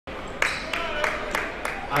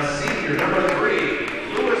A senior, number 3,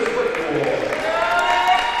 Lewis Whitmore.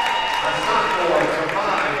 A sophomore, number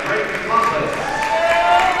 5, Drayton Thomas.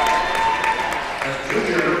 A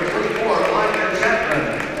junior, number 24, Elijah Chapman.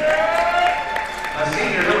 A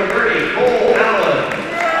senior, number 30, Cole Allen.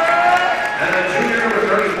 And a junior, number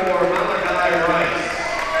 34, Malachi Rice.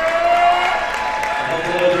 The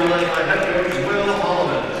Buffaloes are led by head coach Will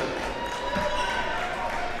Holland.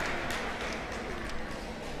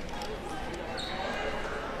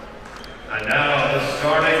 And now the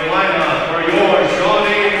starting lineup for your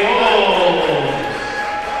Shawnee Wolves.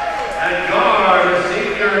 At guard,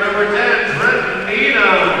 senior number 10, Trent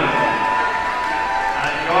Needham.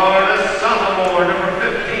 At guard, a sophomore, number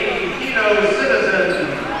 15, Keno Citizen.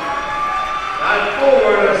 At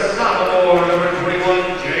forward, a sophomore, number 21,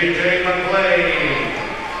 J.J. McLean.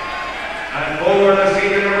 At forward, a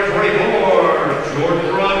senior, number 24, Jordan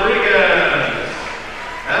Rodriguez.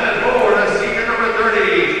 And at forward, a senior, number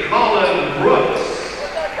 30, Colin Brooks.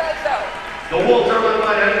 The Wolves are led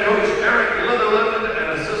by head coach Eric Litherland and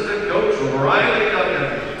assistant coach Riley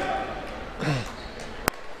Duncan.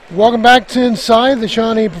 Welcome back to inside the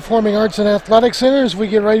Shawnee Performing Arts and Athletic Center as we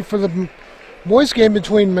get ready for the boys game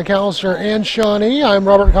between McAlester and Shawnee. I'm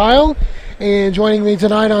Robert Kyle, and joining me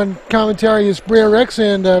tonight on commentary is Bria Ricks,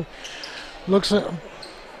 and looks like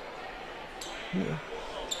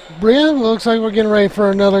we're getting ready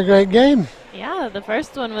for another great game. Yeah, the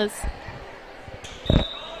first one was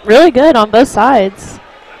really good on both sides.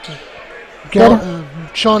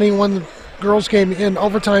 Shawnee won the girls game in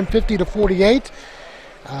overtime 50-48.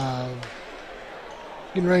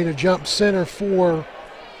 Getting ready to jump center for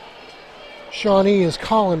Shawnee is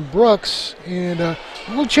Colin Brooks, and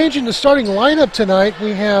we'll change in the starting lineup tonight.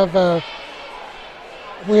 We have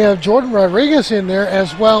Jordan Rodriguez in there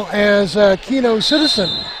as well as Keno Citizen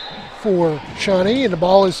for Shawnee, and the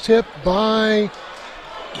ball is tipped by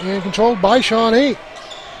and controlled by Shawnee.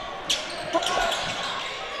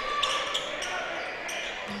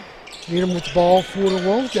 Needham with the ball for the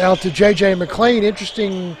Wolves. Out to J.J. McLean.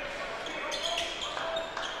 Interesting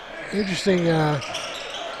thing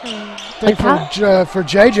for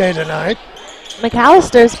J.J. tonight.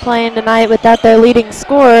 McAllister's playing tonight without their leading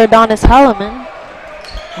scorer, Adonis Holloman.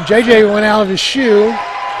 J.J. went out of his shoe.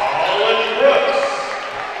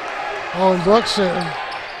 Colin Brooks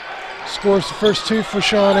scores the first two for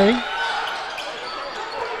Shawnee.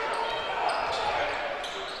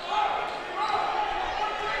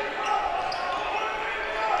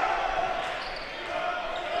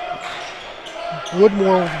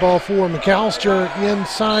 Woodmore with the ball for McAlester,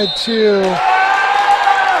 inside to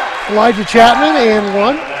Elijah Chapman, and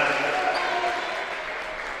one.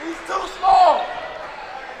 He's too small.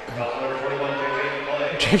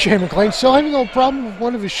 J.J. McLean still having a little problem with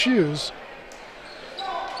one of his shoes.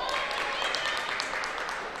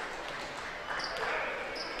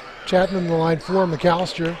 Chapman in the line for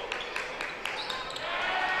McAlester.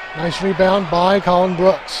 Nice rebound by Colin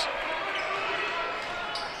Brooks.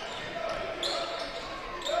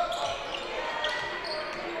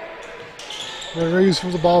 Rodriguez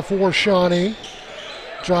with the ball for Shawnee.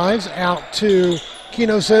 Drives out to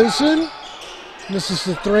Keno Citizen. Misses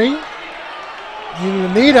the three. You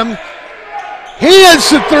need him. He hits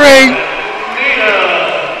the three.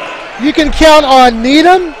 You can count on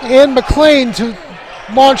Needham and McLean to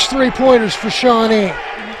launch three-pointers for Shawnee.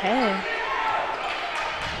 Okay.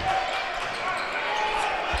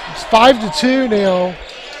 It's 5-2 now.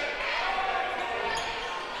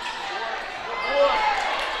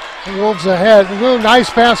 The Wolves ahead. A real nice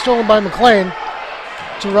pass stolen by McLean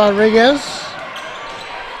to Rodriguez.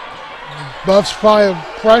 Buffs by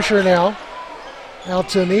pressure now. Out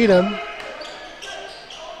to Needham.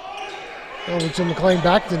 Over to McLean,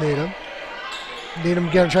 back to Needham. Needham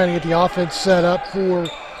again trying to get the offense set up for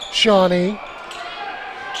Shawnee.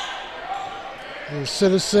 There's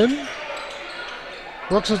Citizen.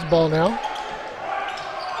 Brooks has the ball now.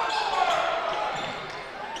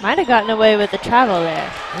 Might have gotten away with the travel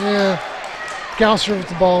there. Yeah. McAlester with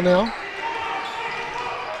the ball now.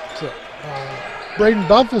 So, Braden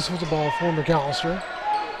Bumpus with the ball for McAlester.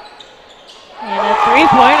 And a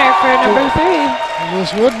three-pointer for number 3.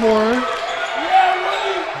 Lewis Woodmore.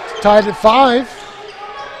 It's tied at 5.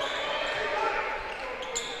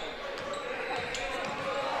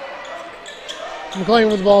 McLean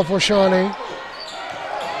with the ball for Shawnee.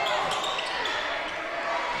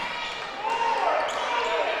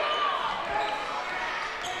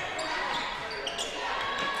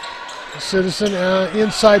 Citizen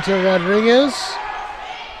inside to Rodriguez.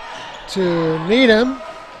 To Needham.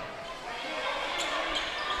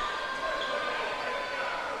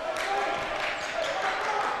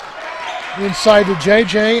 Inside to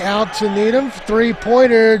JJ, out to Needham.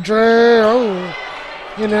 Three-pointer,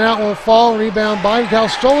 in and out won't fall. Rebound by Cal,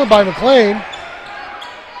 stolen by McLean.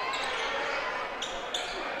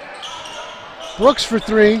 Brooks for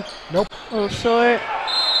three. Nope. A little short.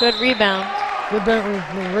 Good rebound. Good rebound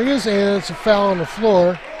from Rodriguez, and it's a foul on the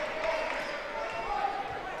floor.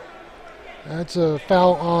 That's a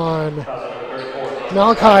foul on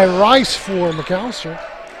Malachi Rice for McAlester.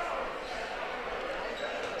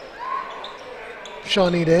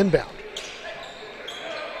 Shawnee to inbound.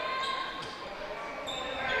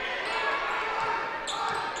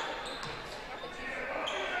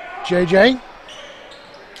 JJ.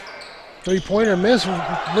 Three-pointer miss.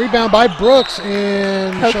 Rebound by Brooks.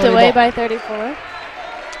 And poked Shawnee away ball. by 34.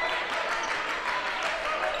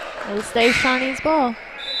 It'll stay Shawnee's ball.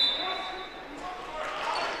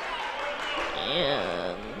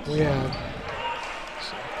 And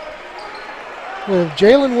We have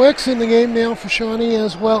Jalen Wicks in the game now for Shawnee,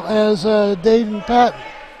 as well as Dayton Patton.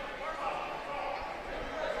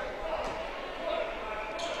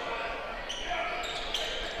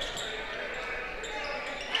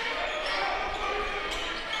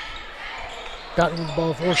 Patton with the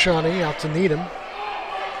ball for Shawnee, out to Needham.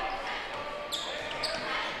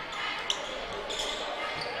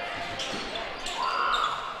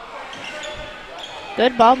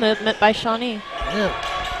 good ball movement by Shawnee. Yeah.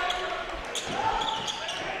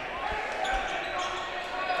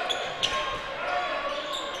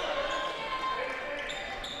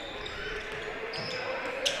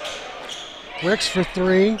 Wicks for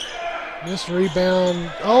three. This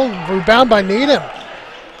rebound. Oh, rebound by Needham.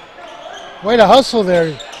 Way to hustle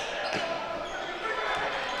there.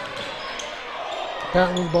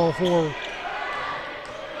 Patton with the ball for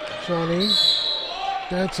Shawnee.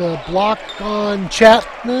 That's a block on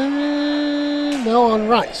Chapman. No, on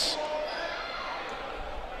Rice.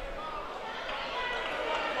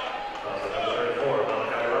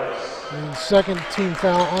 And second team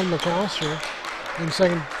foul on McAlester. And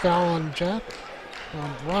second foul on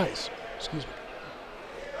Rice. Excuse me.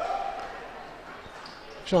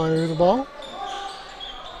 Shawnee with the ball.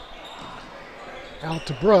 Out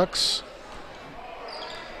to Brooks.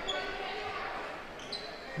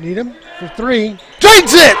 Needham for three.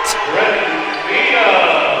 Drains it!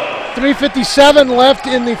 3:57 left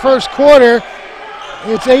in the first quarter.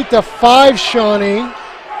 It's 8-5 Shawnee.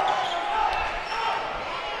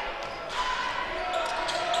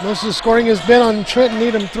 Most of the scoring has been on Trenton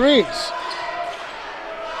Needham threes.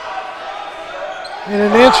 And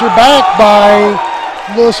an answer back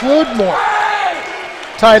by Lewis Woodmore.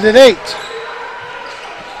 Tied at 8.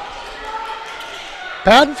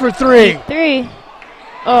 Patton for three. Three.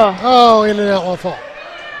 Oh. Oh, in and out one fall.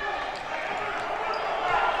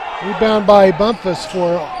 Rebound by Bumpus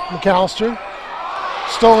for McAlester.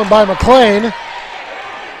 Stolen by McLean.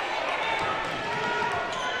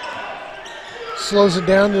 Slows it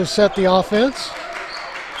down to set the offense.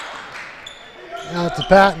 Out to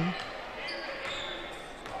Patton.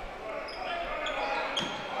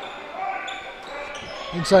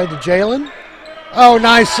 Inside to Jalen. Oh,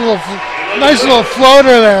 nice little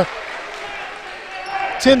floater there.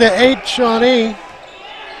 10-8 Shawnee.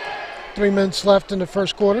 3 minutes left in the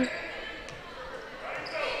first quarter.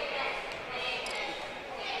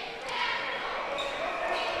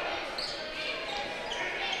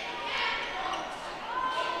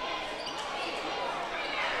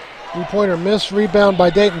 Three-pointer miss, rebound by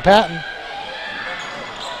Dayton Patton.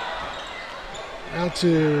 Out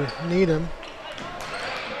to Needham.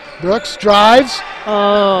 Brooks drives.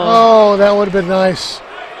 Oh, that would have been nice.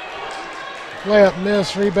 Layup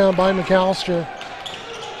miss, rebound by McAlester.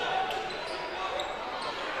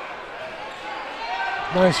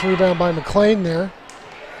 Nice rebound by McLean there.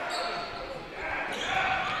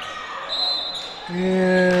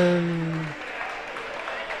 And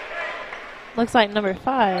Looks like number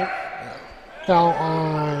 5. foul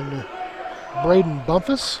on Braden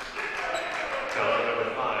Bumpus.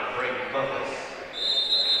 Number 5, Braden Bumpus.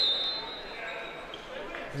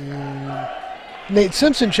 And Nate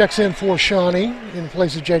Simpson checks in for Shawnee in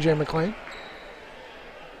place of J.J. McLean.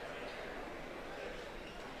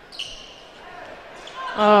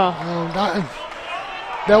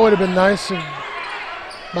 That would have been nice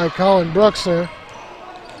by Colin Brooks there.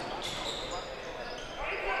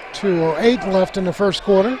 2:08 left in the first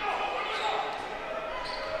quarter.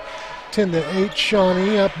 10-8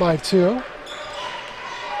 Shawnee up by 2.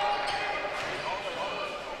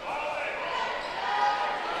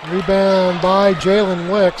 Rebound by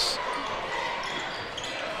Jalen Wicks.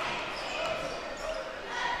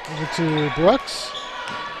 Over to Brooks.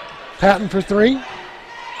 Patton for three.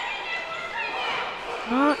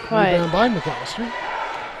 Not Quite. Rebound by McAlester.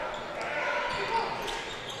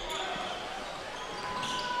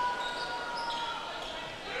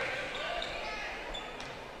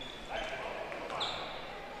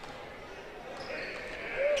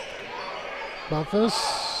 Buffus.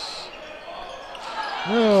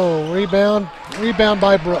 No, rebound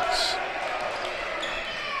by Brooks.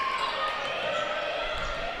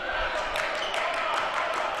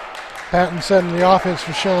 Patton setting the offense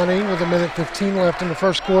for Shawnee with 1:15 left in the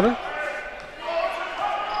first quarter.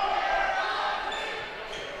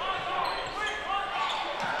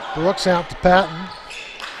 Brooks out to Patton.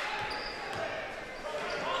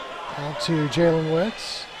 Out to Jalen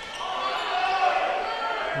Wicks.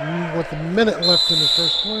 With a minute left in the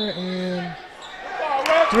first quarter and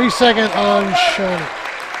 3 second on Shawnee.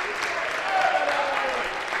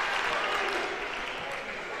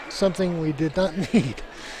 Something we did not need.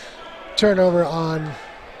 Turnover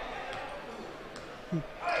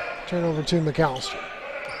to McAlester.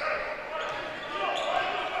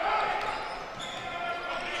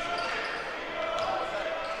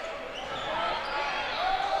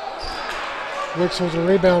 Wicks with a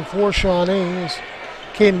rebound for Shawnee.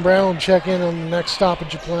 Caden Brown check in on the next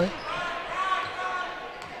stoppage of play.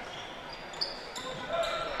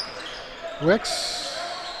 Wicks.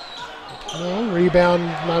 No, rebound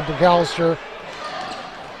by McAlester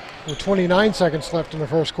with 29 seconds left in the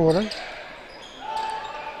first quarter.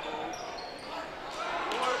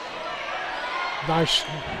 Nice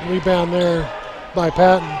rebound there by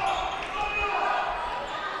Patton.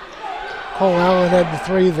 Cole Allen had the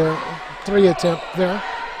three attempt there.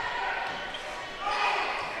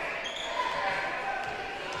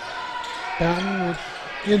 Patton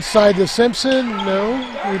inside to Simpson. No.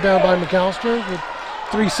 Rebound by McAlester with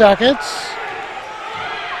 3 seconds.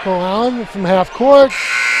 Cole Allen from half court.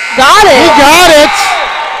 Got it! He got it!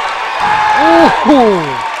 Ooh.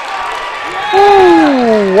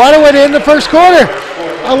 Ooh. What a way to end the first quarter.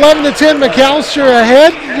 11-10, McAlester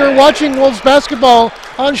ahead. You're watching Wolves basketball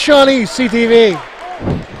on Shawnee CTV.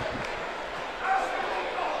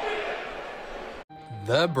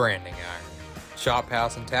 The Branding Iron Shop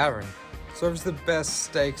House and Tavern serves the best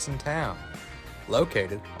steaks in town,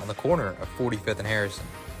 located on the corner of 45th and Harrison,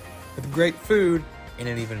 with great food and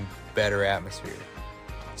an even better atmosphere.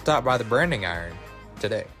 Stop by the Branding Iron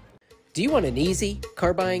today. Do you want an easy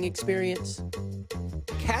car buying experience?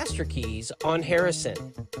 Castor Keys on Harrison.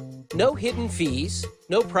 No hidden fees,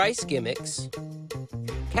 no price gimmicks.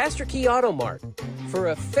 Castor Key Auto Mart for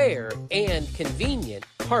a fair and convenient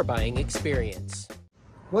car buying experience.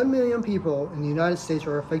 1 million people in the United States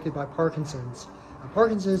are affected by Parkinson's.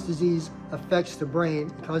 Parkinson's disease affects the brain,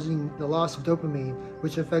 causing the loss of dopamine,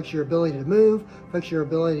 which affects your ability to move, affects your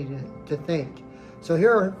ability to think. So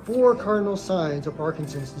here are 4 cardinal signs of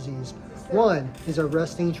Parkinson's disease. 1 is a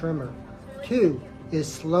resting tremor. 2 is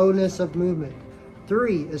slowness of movement.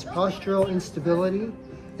 3 is postural instability.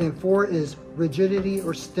 And 4 is rigidity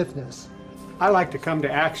or stiffness. I like to come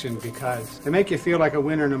to action because they make you feel like a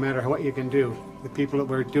winner no matter what you can do. The people that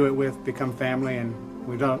we do it with become family, and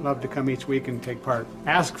we love to come each week and take part.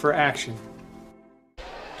 Ask for action.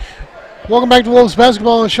 Welcome back to Wolves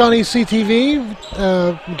basketball on Shawnee CTV.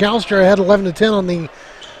 McAlester ahead 11-10 on the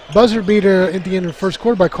buzzer beater at the end of the first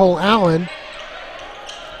quarter by Cole Allen,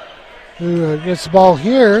 who gets the ball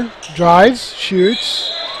here, drives,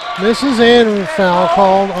 shoots, misses, and foul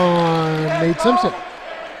called on Nate Simpson.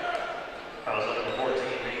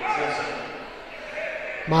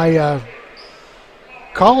 My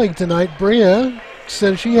colleague tonight, Bria,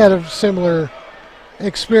 said she had a similar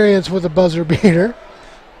experience with a buzzer beater.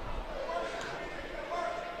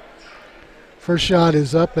 First shot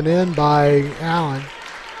is up and in by Allen.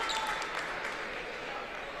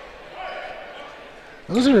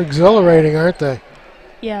 Those are exhilarating, aren't they?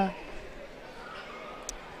 Yeah.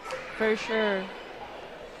 For sure.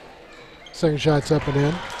 Second shot's up and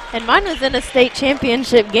in. And mine was in a state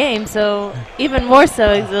championship game, so even more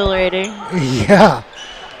so exhilarating. Yeah.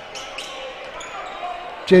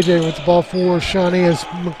 JJ with the ball for Shawnee as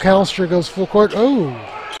McAlester goes full court. Oh.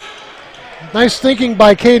 Nice thinking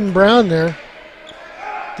by Caden Brown there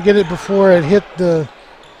to get it before it hit the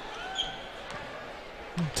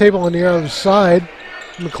table on the other side.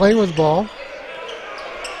 McLean with the ball.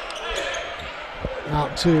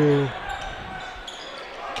 Out to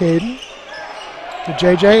Caden. To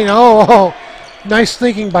JJ. Oh, nice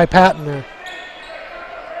thinking by Patton there.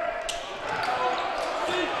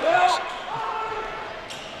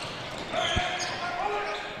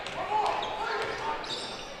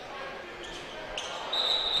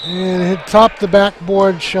 And it topped the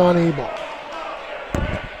backboard, Shawnee ball.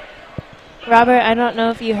 Robert, I don't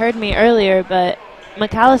know if you heard me earlier, but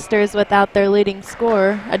McAlester without their leading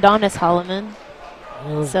scorer, Adonis Holloman.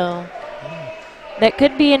 So that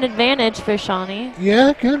could be an advantage for Shawnee. Yeah,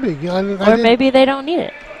 it could be. Or maybe they don't need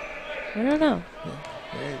it. I don't know.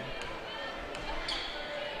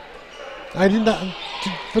 I did not,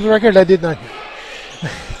 for the record, I did not hear.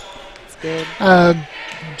 It's good.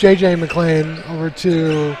 J.J. McLean over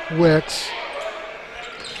to Wicks.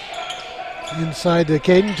 Inside to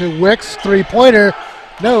Caden to Wicks. Three-pointer.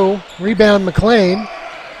 No. Rebound McLean.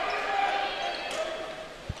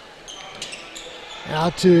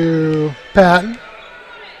 Out to Patton.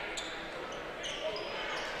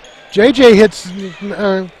 J.J.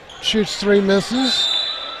 shoots three, misses.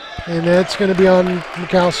 And that's going to be on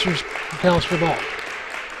McAlester ball.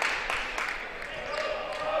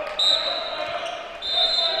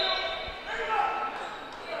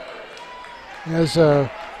 As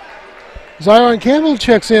Zion Campbell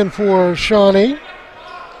checks in for Shawnee.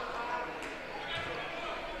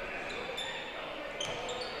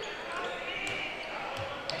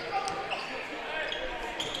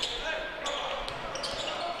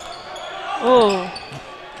 Oh.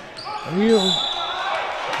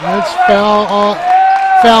 That's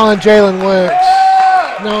foul on Jalen Wicks.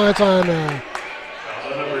 No, that's on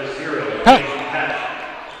Pat.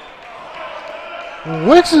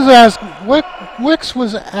 Wicks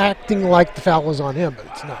was acting like the foul was on him, but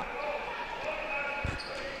it's not.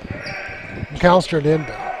 McAlester at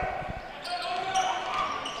inbound.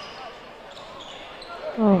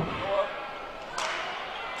 Oh.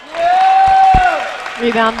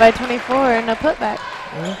 Rebound by 24 and a putback.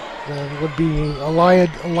 Yeah, that would be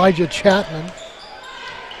Elijah Chapman.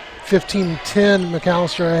 15-10,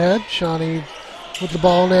 McAlester ahead. Shawnee with the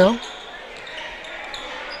ball now.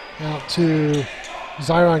 Out to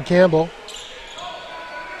Zion Campbell.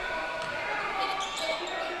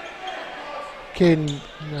 Caden,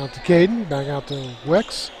 out to Caden, back out to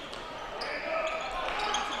Wicks.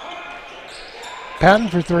 Patton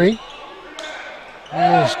for three.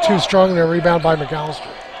 Oh, it's too strong there, rebound by McAlester.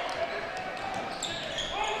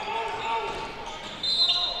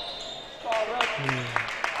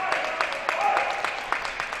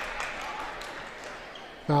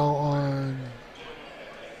 Foul on...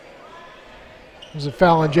 It was a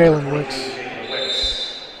foul on Jalen Wicks.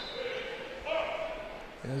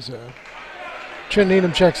 As Trent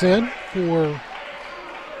Needham checks in for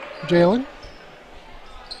Jalen.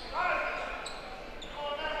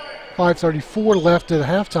 5:34 left at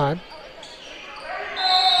halftime.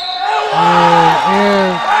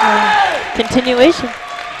 And continuation.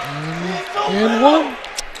 And one.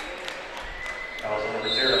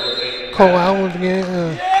 Cole Allen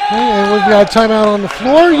again. And we've got timeout on the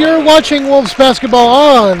floor. You're watching Wolves basketball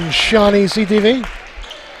on Shawnee CTV.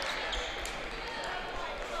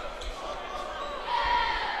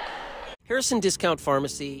 Harrison Discount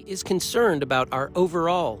Pharmacy is concerned about our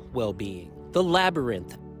overall well-being. The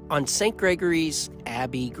Labyrinth on St. Gregory's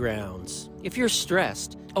Abbey grounds. If you're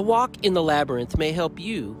stressed, a walk in the Labyrinth may help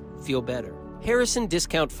you feel better. Harrison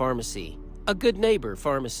Discount Pharmacy, a good neighbor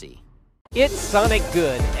pharmacy. It's Sonic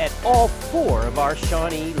Good at all 4 of our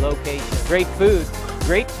Shawnee locations. Great food,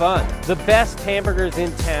 great fun, the best hamburgers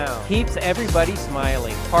in town. Keeps everybody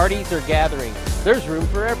smiling. Parties or gatherings, there's room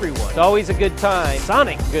for everyone. It's always a good time,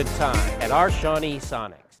 Sonic good time, at our Shawnee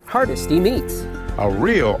Sonics. Hardesty Meats. A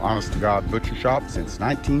real honest-to-God butcher shop since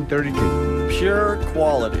 1932. Pure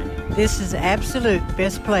quality. This is absolute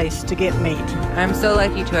best place to get meat. I'm so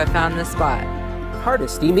lucky to have found this spot.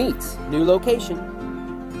 Hardesty Meats, new location.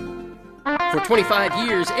 For 25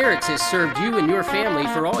 years, Eric's has served you and your family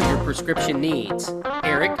for all your prescription needs.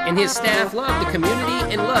 Eric and his staff love the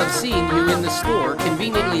community and love seeing you in the store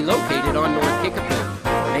conveniently located on North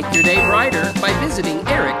Kickapoo. Make your day brighter by visiting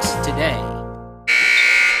Eric's today.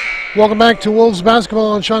 Welcome back to Wolves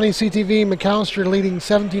basketball on Shawnee CTV. McAlester leading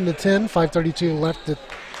 17-10. 5:32 left at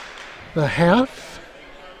the half.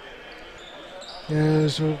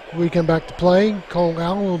 As we come back to play, Cole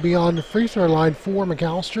Allen will be on the free throw line for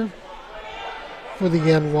McAlester for the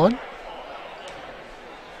N1.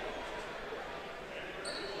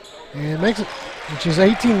 And makes it, which is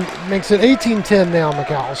 18, makes it 18-10 now,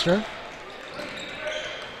 McAlester.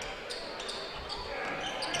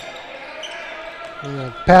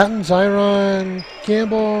 Patton, Zion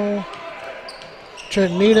Campbell,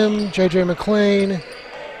 Trent Needham, J.J. McLean,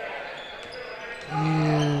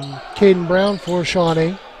 and Caden Brown for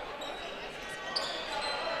Shawnee.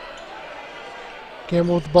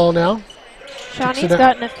 Campbell with the ball now. Shawnee's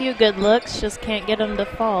gotten a few good looks, just can't get them to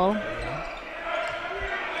fall.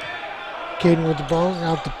 Caden with the ball,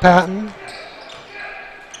 out to Patton.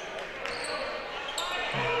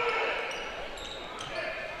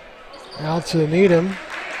 Out to Needham.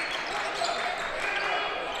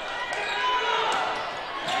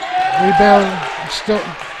 Rebound, still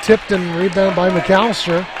tipped and rebound by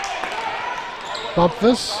McAlester.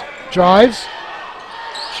 Bumpus drives,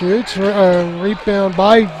 shoots, rebound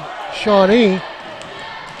by Shawnee.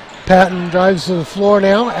 Patton drives to the floor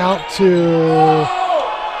now, out to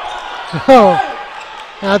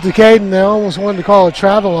Caden. They almost wanted to call a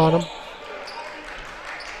travel on him.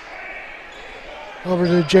 Over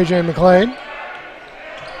to J.J. McLean.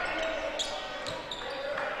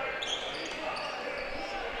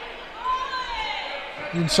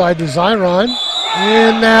 Inside to Zyron.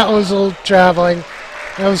 And that was a little traveling.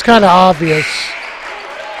 That was kind of obvious.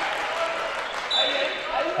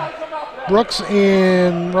 Brooks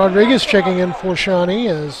and Rodriguez checking in for Shawnee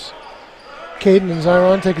as Caden and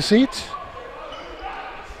Zyron take a seat.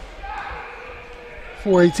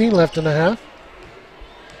 4:18 left in the half.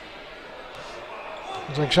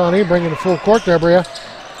 Looks like Shawnee bringing the full court there, Bria.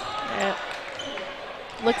 Yeah.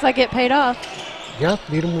 Looks like it paid off. Yeah,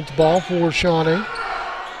 Needham with the ball for Shawnee.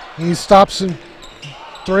 He stops in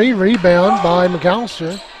 3, rebound by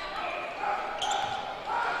McAlester.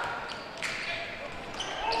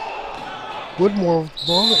 Woodmore with the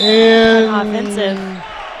ball, and offensive.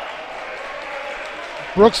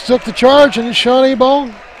 Brooks took the charge and Shawnee ball.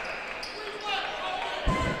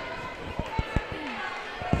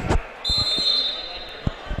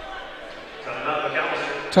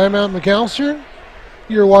 Timeout McAlester.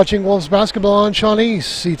 You're watching Wolves basketball on Shawnee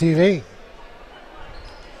CTV.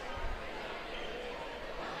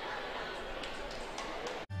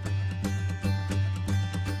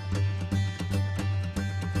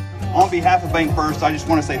 On behalf of Bank First, I just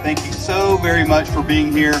want to say thank you so very much for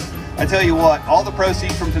being here. I tell you what, all the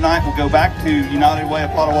proceeds from tonight will go back to United Way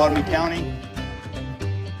of Potawatomi County.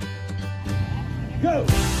 Go!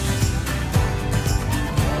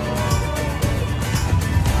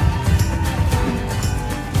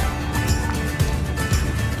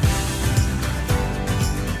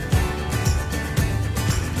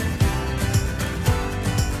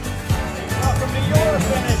 Welcome to your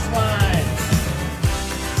finish line.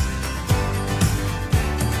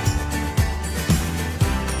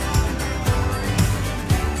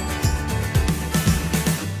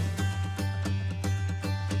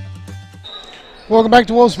 Welcome back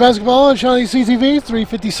to Wolves basketball on Shawnee CTV.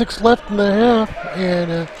 3:56 left in the half,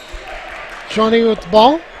 and Shawnee with the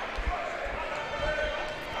ball.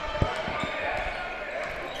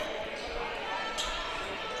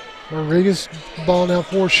 Rodriguez ball now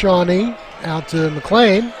for Shawnee, out to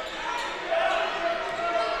McLean,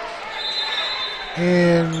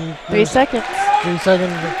 and 3 seconds. 3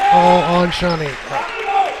 seconds, all on Shawnee.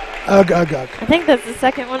 Ugh. I think that's the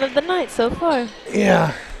second one of the night so far.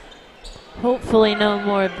 Yeah. Hopefully no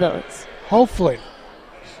more of those. Hopefully.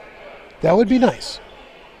 That would be nice.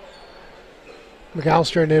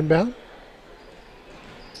 McAlester and inbound.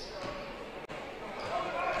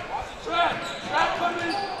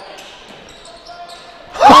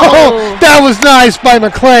 Oh, that was nice by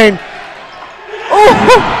McLean.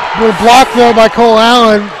 Oh, we're blocked though by Cole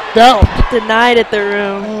Allen. That denied at the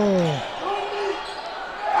rim.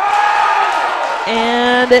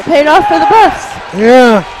 And it paid off for the Buffs.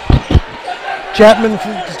 Yeah. Chapman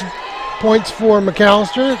points for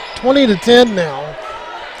McAlester. 20-10 now.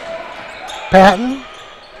 Patton.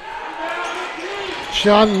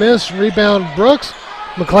 Shot and miss. Rebound Brooks.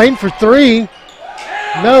 McLean for 3.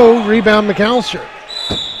 No. Rebound McAlester.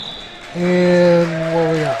 And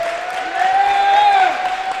what we got?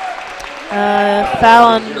 Foul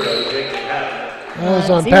on. That was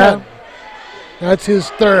on Patton. That's his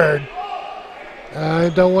 3rd. I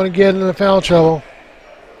don't want to get into foul trouble.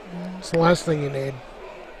 It's the last thing you need.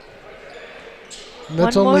 And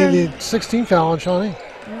that's only the 16th foul on Shawnee.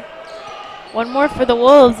 One more for the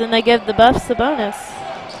Wolves, and they give the Buffs the bonus.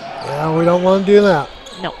 Yeah, we don't want to do that.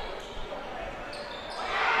 No.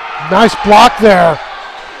 Nice block there.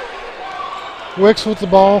 Wicks with the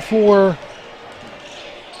ball for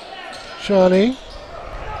Shawnee.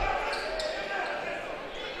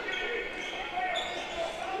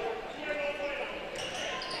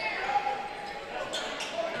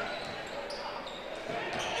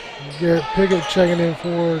 Garrett Pickett checking in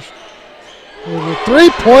for us. A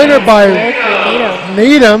 3-pointer by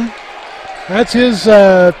Needham. That's his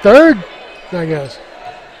 3rd, I guess.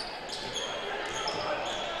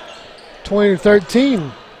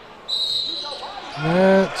 20-13.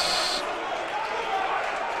 That's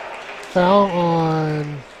foul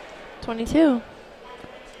on 22.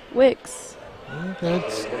 Wicks.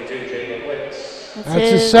 That's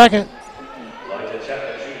his 2nd.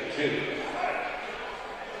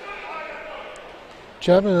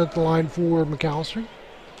 Chapman at the line for McAlester.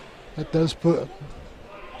 That does put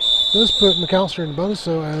McAlester in the bonus,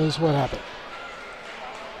 so as what happened?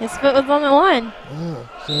 His foot was on the line.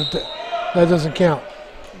 So that doesn't count.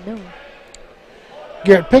 No.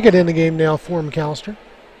 Garrett Pickett in the game now for McAlester.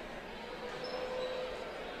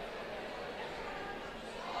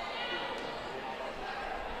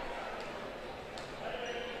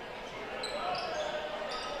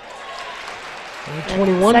 And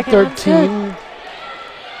 21-13.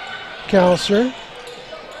 McAlester.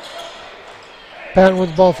 Patton with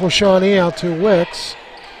the ball for Shawnee, out to Wicks.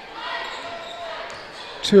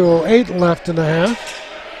 2:08 left in the half.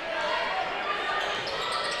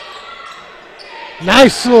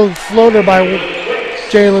 Nice little floater by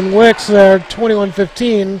Jalen Wicks there,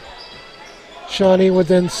 21-15. Shawnee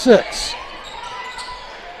within 6.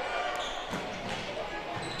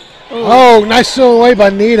 Oh, nice steal away by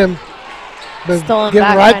Needham. But getting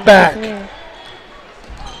right back.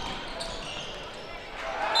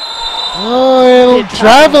 Oh,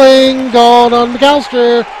 traveling called on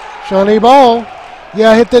McAlester. Shawnee ball.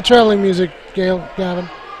 Yeah, hit that traveling music, Gavin.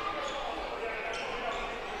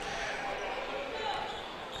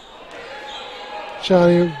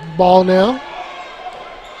 Shawnee ball now.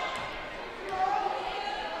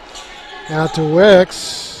 Out to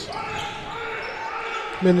Wicks.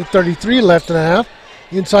 Minute 33 left in the half.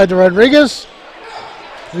 Inside to Rodriguez.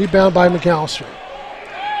 Rebound by McAlester.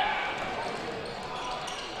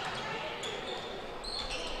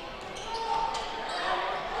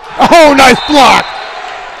 Oh, nice block.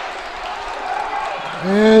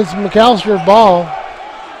 And it's McAlster's ball.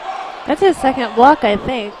 That's his second block, I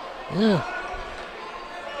think. Yeah.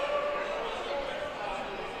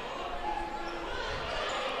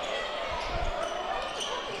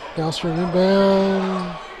 McAlester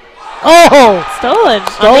rebound. Oh! Stolen.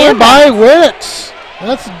 Stolen by Wicks.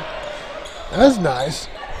 That's nice.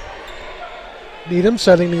 Needham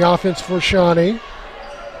setting the offense for Shawnee.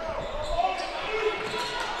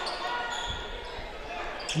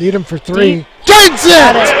 Needham for 3. Drains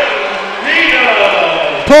it!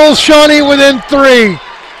 Pulls Shawnee within 3.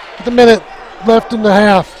 With a minute left in the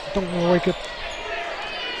half. Don't want to wake it.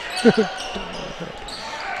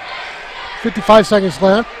 55 seconds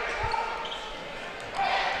left.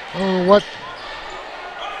 I don't know what.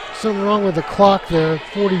 Something wrong with the clock there.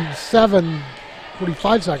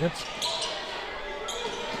 45 seconds.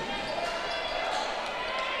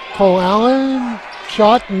 Cole Allen.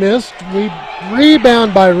 Shot missed.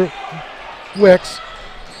 Rebound by Wicks.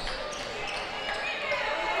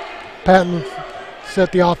 Patton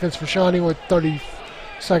set the offense for Shawnee with 30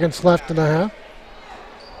 seconds left in the half.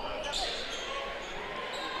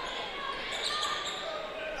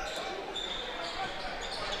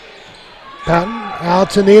 Patton out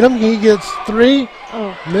to Needham. He gets 3.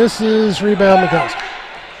 Oh. Misses. Rebound McAlester.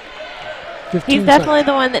 He's definitely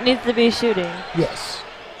the one that needs to be shooting. Yes.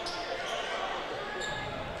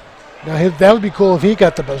 Now that would be cool if he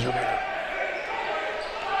got the buzzer beater.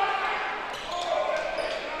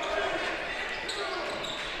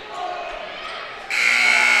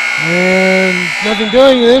 And nothing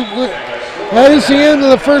doing it. That is the end of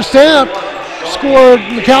the first half. Score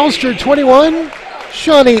McAlester 21,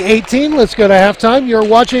 Shawnee 18. Let's go to halftime. You're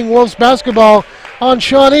watching Wolves basketball on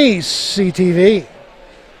Shawnee CTV.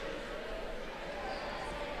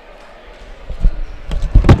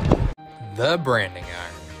 The Branding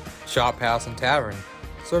Iron Shop House and Tavern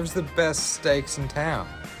serves the best steaks in town.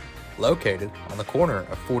 Located on the corner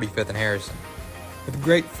of 45th and Harrison. With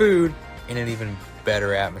great food and an even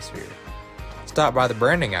better atmosphere. Stop by the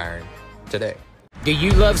Branding Iron today. Do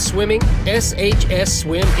you love swimming? SHS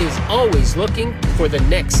Swim is always looking for the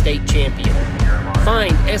next state champion.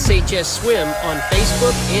 Find SHS Swim on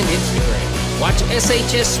Facebook and Instagram. Watch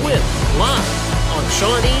SHS Swim live on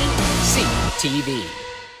Shawnee CTV.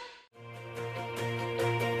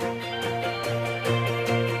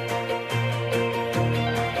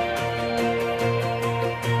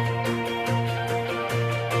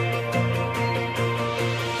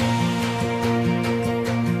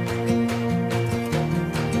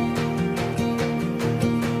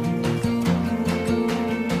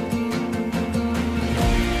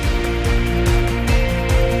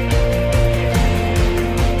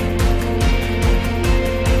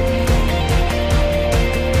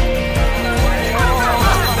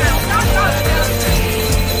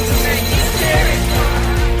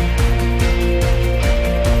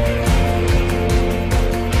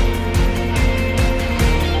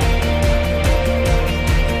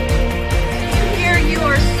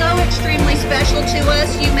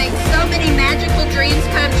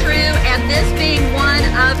 This being one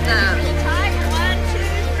of them.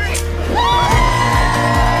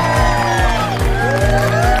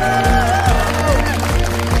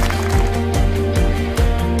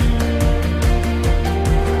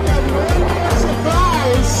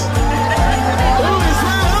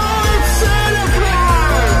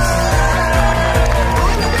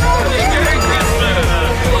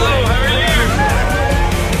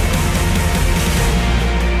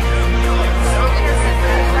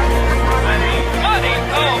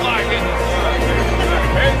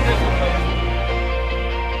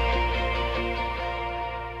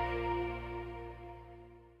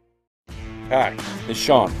 Hi, it's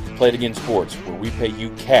Sean, Play It Again Sports, where we pay you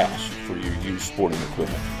cash for your used sporting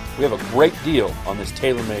equipment. We have a great deal on this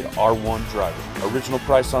tailor-made R1 driver. Original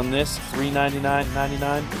price on this,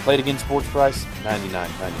 $399.99. Play It Again Sports price,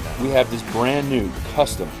 $99.99. We have this brand new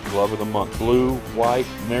custom glove of the month. Blue, white,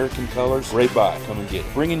 American colors, great buy. Come and get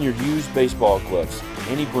it. Bring in your used baseball gloves,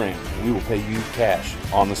 any brand, and we will pay you cash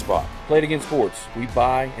on the spot. Play It Again Sports. We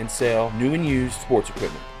buy and sell new and used sports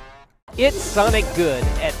equipment. It's Sonic Good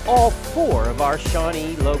at all 4 of our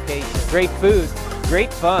Shawnee locations. Great food,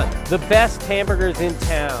 great fun, the best hamburgers in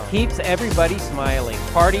town. Keeps everybody smiling.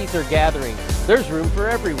 Parties or gatherings, there's room for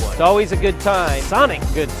everyone. It's always a good time, Sonic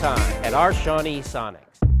good time, at our Shawnee Sonics.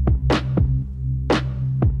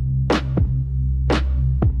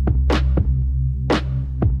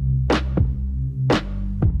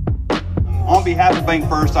 On behalf of Bank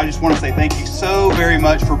First, I just want to say thank you so very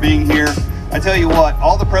much for being here. I tell you what,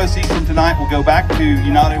 all the proceeds from tonight will go back to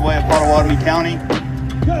United Way of Potawatomi County.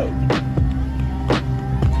 Go!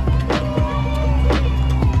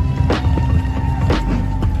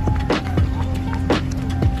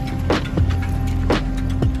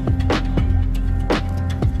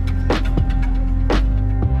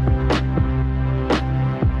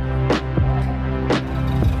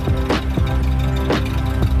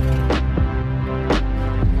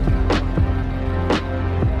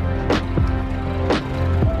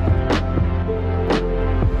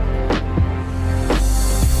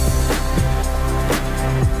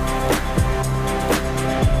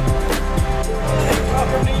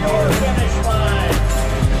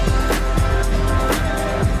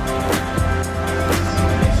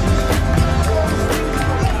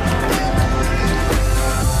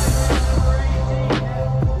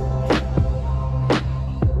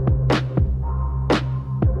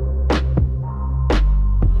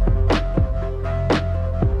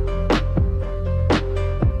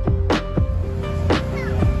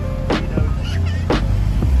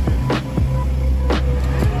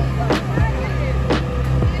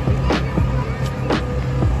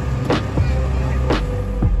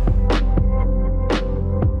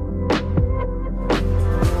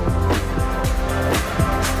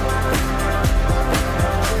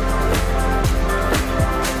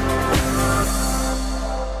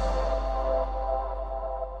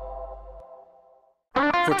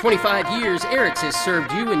 For 25 years, Eric's has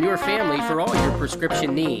served you and your family for all your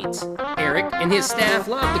prescription needs. Eric and his staff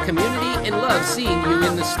love the community and love seeing you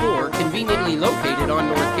in the store conveniently located on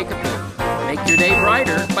North Kickapoo. Make your day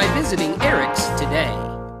brighter by visiting Eric's today.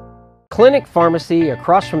 Clinic Pharmacy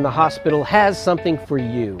across from the hospital has something for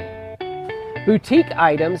you. Boutique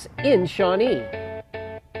items in Shawnee.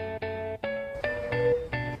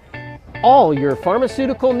 All your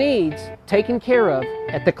pharmaceutical needs taken care of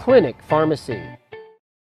at the Clinic Pharmacy.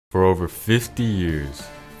 For over 50 years,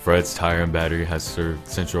 Fred's Tire and Battery has served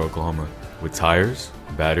Central Oklahoma with tires,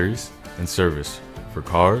 batteries, and service for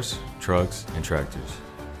cars, trucks, and tractors.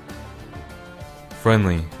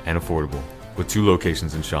 Friendly and affordable, with 2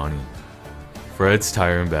 locations in Shawnee. Fred's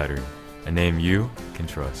Tire and Battery, a name you can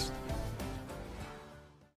trust.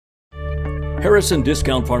 Harrison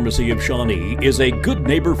Discount Pharmacy of Shawnee is a good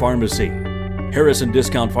neighbor pharmacy. Harrison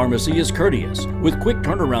Discount Pharmacy is courteous, with quick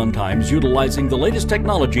turnaround times utilizing the latest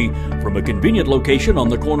technology from a convenient location on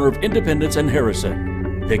the corner of Independence and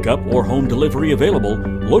Harrison. Pickup or home delivery available,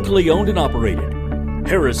 locally owned and operated.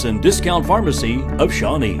 Harrison Discount Pharmacy of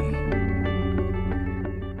Shawnee.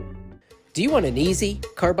 Do you want an easy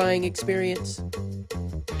car buying experience?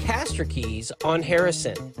 Castor Keys on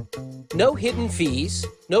Harrison. No hidden fees,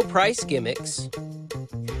 no price gimmicks.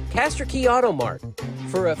 Castor Key Auto Mart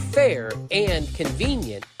for a fair and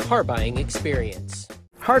convenient car buying experience.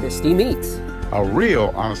 Hardesty Meats. A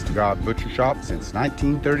real honest-to-God butcher shop since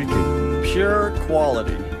 1932. Pure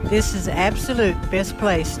quality. This is absolute best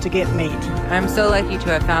place to get meat. I'm so lucky to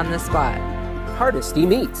have found this spot. Hardesty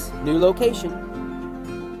Meats, new location.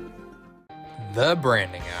 The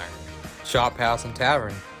Branding Iron Shop House and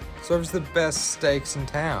Tavern serves the best steaks in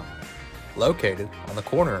town. Located on the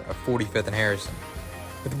corner of 45th and Harrison.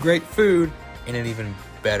 With great food and an even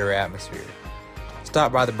better atmosphere.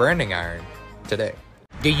 Stop by the Branding Iron today.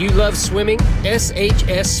 Do you love swimming?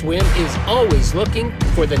 SHS Swim is always looking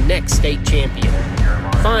for the next state champion.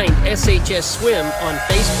 Find SHS Swim on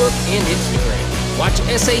Facebook and Instagram. Watch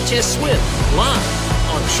SHS Swim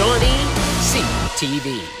live on Shawnee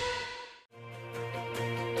CTV.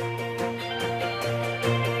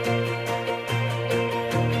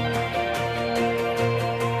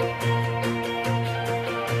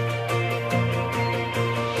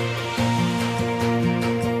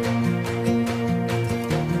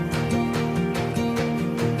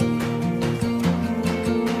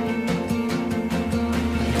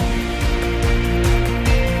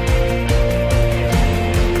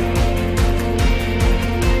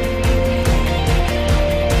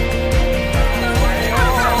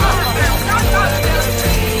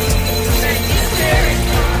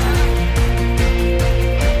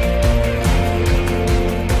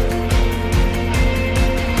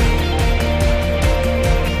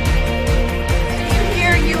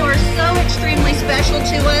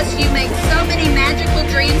 this, you make so many magical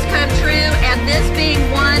dreams come true, and this being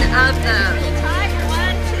one of those.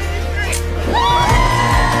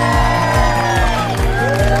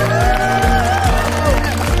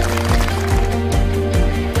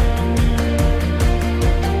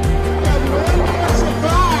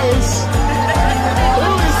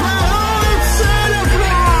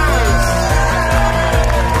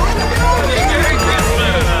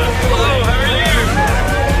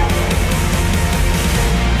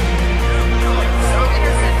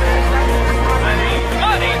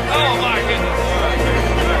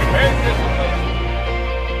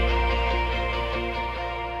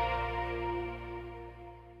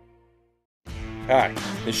 Hi,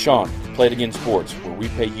 it's Sean, Play It Again Sports, where we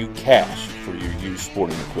pay you cash for your used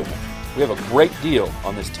sporting equipment. We have a great deal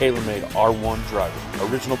on this tailor-made R1 driver.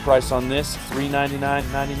 Original price on this,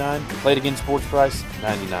 $399.99. Play It Again Sports price,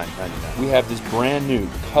 $99.99. We have this brand new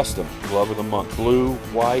custom glove of the month. Blue,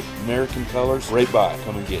 white, American colors, right by.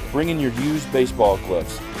 Come and get it. Bring in your used baseball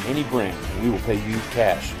gloves, any brand, and we will pay you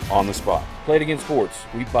cash on the spot. Play It Again Sports.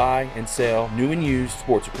 We buy and sell new and used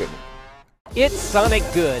sports equipment. It's Sonic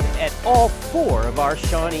Good at all 4 of our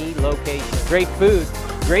Shawnee locations. Great food,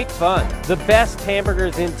 great fun, the best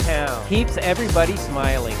hamburgers in town. Keeps everybody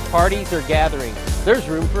smiling. Parties or gatherings, there's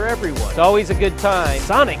room for everyone. It's always a good time,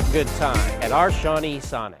 Sonic good time, at our Shawnee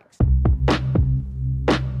Sonics.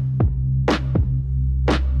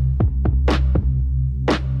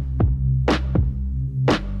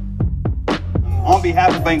 On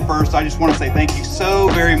behalf of Bank First, I just want to say thank you so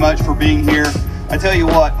very much for being here. I tell you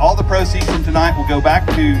what, all the proceeds from tonight will go back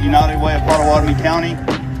to United Way of Potawatomi County.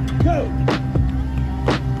 Go!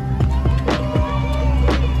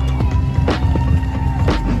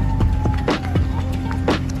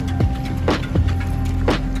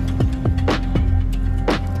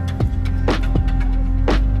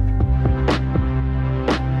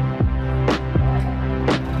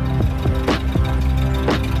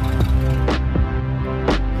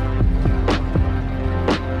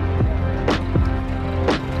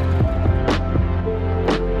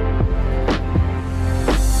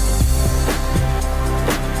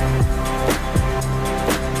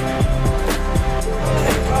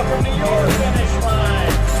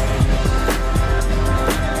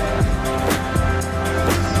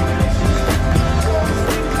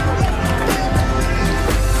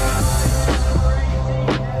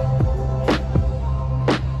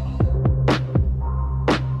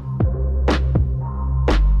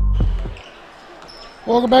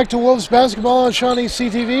 Welcome back to Wolves Basketball on Shawnee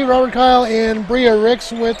CTV. Robert Kyle and Bria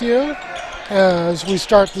Ricks with you as we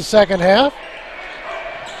start the second half.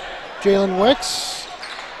 Jalen Wicks,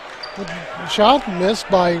 shot missed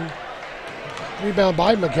by, rebound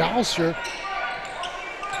by McAlester.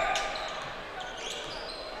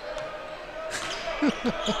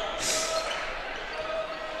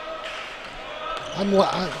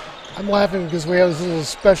 I'm laughing because we have this little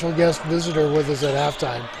special guest visitor with us at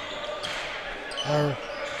halftime.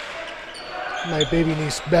 My baby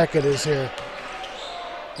niece Beckett is here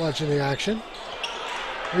watching the action.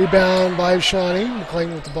 Rebound by Shawnee.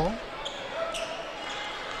 McLean with the ball.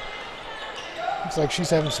 Looks like she's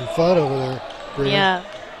having some fun over there, Bria.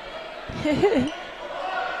 Yeah.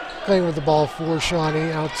 Playing with the ball for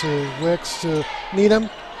Shawnee. Out to Wicks to Needham.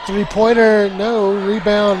 Three-pointer, no.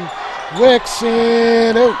 Rebound, Wicks,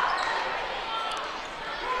 and out.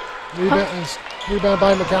 Rebound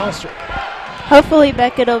by McAlester. Hopefully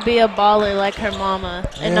Beckett will be a baller like her mama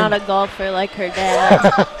and not a golfer like her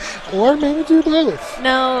dad. Or maybe do both.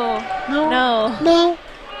 No.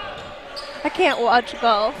 I can't watch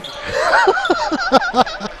golf.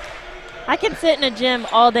 I can sit in a gym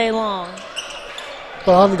all day long.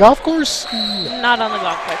 But on the golf course? Not on the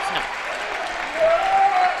golf course, no.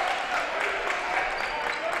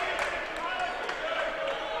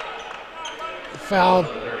 Foul.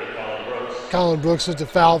 Colin Brooks with the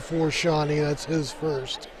foul for Shawnee. That's his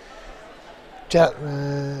first.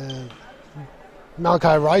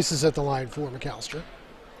 Malachi Rice is at the line for McAlester.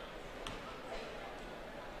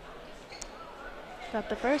 Got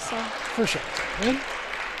the first one. First shot.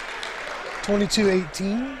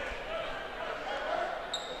 22-18.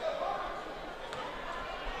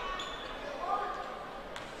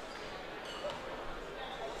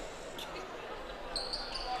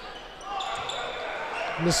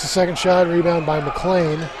 Missed the second shot, rebound by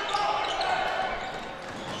McLean.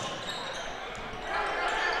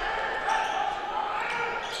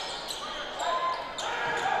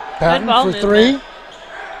 Patton for three.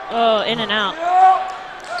 Oh, in and out.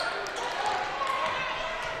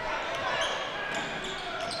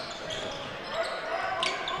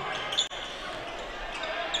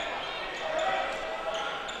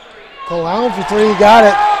 Cole Allen for three, got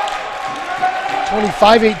it.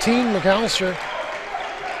 25-18 McAlester.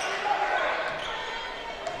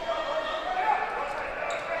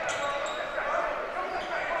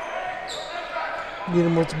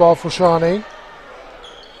 Needham with the ball for Shawnee.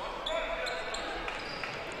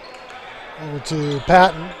 Over to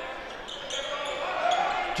Patton.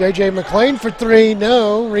 J.J. McLean for three,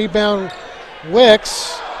 no. Rebound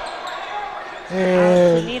Wicks.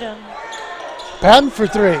 And Patton for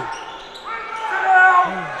three.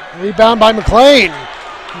 Rebound by McLean.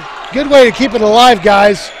 Good way to keep it alive,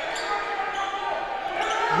 guys.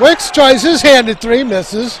 Wicks tries his hand at three,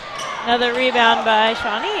 misses. Another rebound by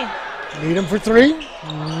Shawnee. Needham for three?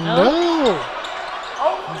 No.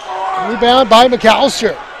 Rebound by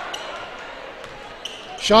McAlester.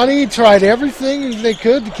 Shawnee tried everything they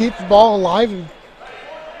could to keep the ball alive and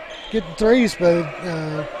get the threes, but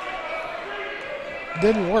it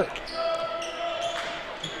didn't work.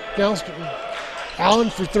 Allen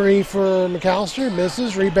for three for McAlester,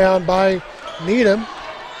 misses. Rebound by Needham.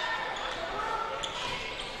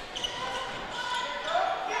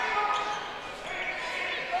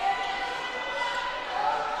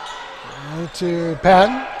 To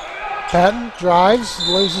Patton. Patton drives,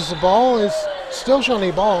 loses the ball. It's still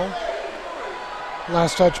Shawnee ball.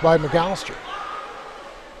 Last touch by McAlester.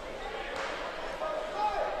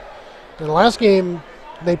 In the last game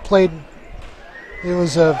they played, it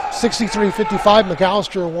was a 63-55.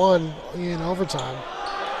 McAlester won in overtime.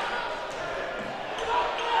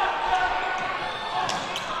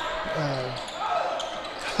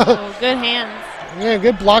 Oh, good hands. Yeah,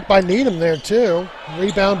 good block by Needham there too.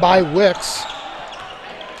 Rebound by Wicks.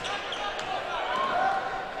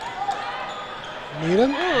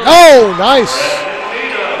 Needham. Oh, nice.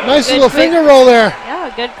 Nice Good little quick finger roll there.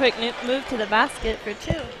 Yeah, good quick move to the basket for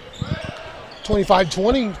two.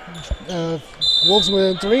 25-20. Wolves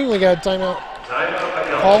within three. We got a timeout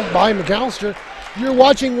called by McAlester. You're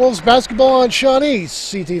watching Wolves basketball on Shawnee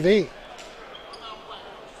CTV.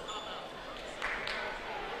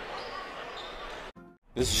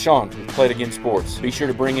 This is Sean from Play It Again Sports. Be sure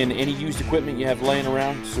to bring in any used equipment you have laying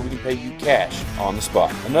around so we can pay you cash on the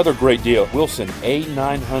spot. Another great deal, Wilson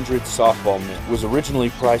A900 softball mitt was originally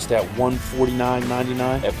priced at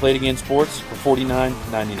 $149.99 at Play It Again Sports for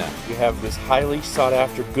 $49.99. You have this highly sought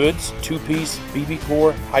after goods, two-piece BB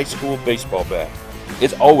Core high school baseball bat.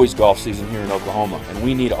 It's always golf season here in Oklahoma, and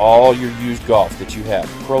we need all your used golf that you have,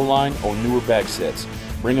 Pro Line or newer bag sets.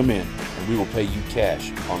 Bring them in, and we will pay you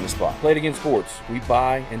cash on the spot. Play It Again Sports. We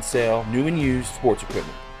buy and sell new and used sports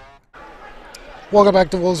equipment. Welcome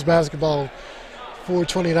back to Wolves basketball.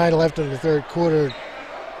 4:29 left in the third quarter.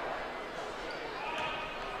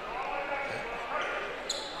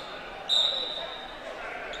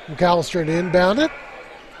 McAlester to inbound it.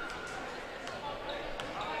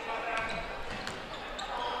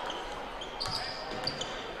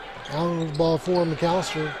 Allen with the ball for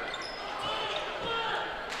McAlester.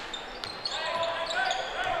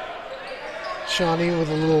 Shawnee with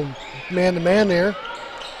a little man-to-man there.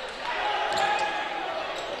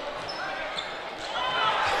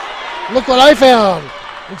 Look what I found.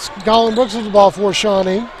 It's Colin Brooks with the ball for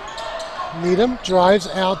Shawnee. Needham drives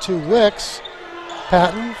out to Wicks.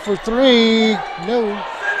 Patton for three. No.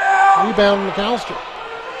 Rebound McAlester.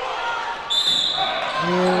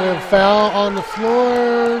 And we have a foul on the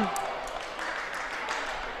floor.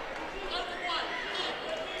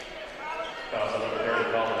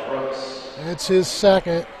 That's his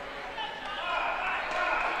second.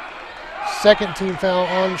 Second team foul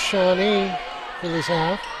on Shawnee for this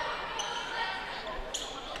half.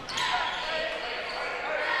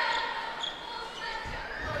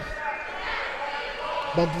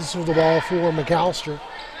 Bumpus with the ball for McAlester.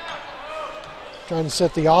 Trying to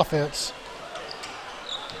set the offense.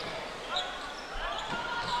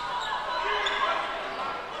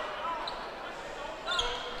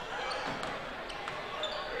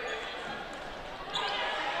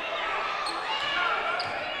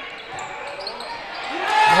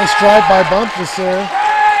 Nice drive by Bumpus there.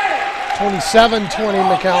 27-20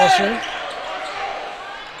 McAlester.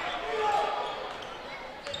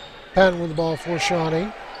 Patton with the ball for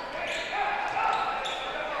Shawnee.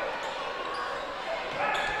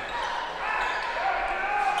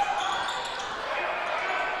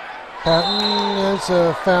 Patton, that's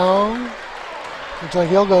a foul. Looks like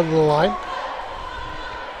he'll go to the line.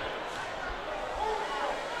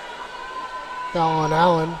 Foul on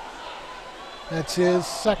Allen. That's his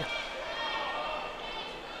second.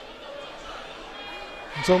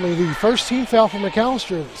 It's only the first team foul for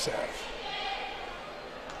McAlester this half.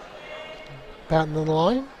 Patton on the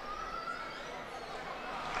line.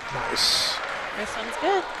 Nice. This one's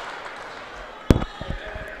good.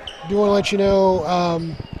 do want to let you know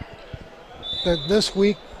that this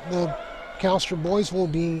week the McAlester boys will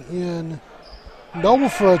be in Noble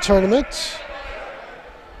for a tournament.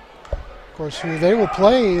 Of course, who they will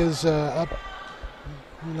play is up.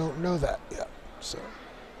 We don't know that yet. So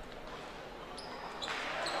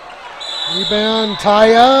rebound,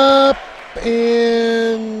 tie up,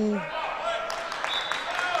 and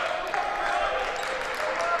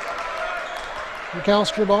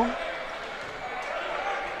McAlester ball.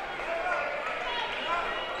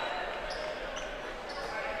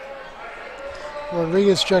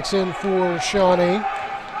 Rodriguez checks in for Shawnee.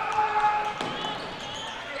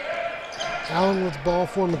 Allen with the ball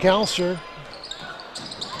for McAlester.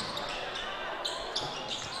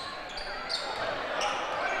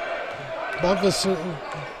 Bumpus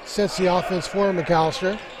sets the offense for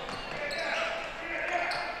McAlester.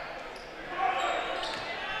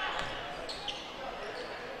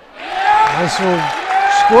 Nice little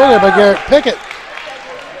score there by Garrett Pickett.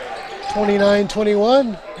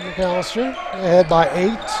 29-21, McAlester ahead by 8.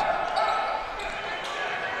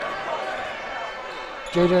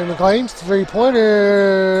 J.J. McLean's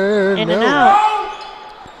three-pointer. In and out.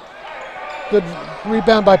 Good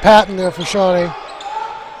rebound by Patton there for Shawnee.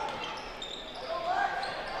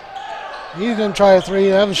 He's going to try a three.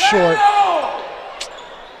 That was short.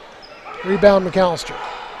 Rebound McAlester.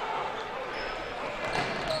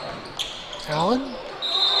 Allen.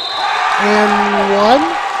 And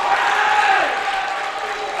one.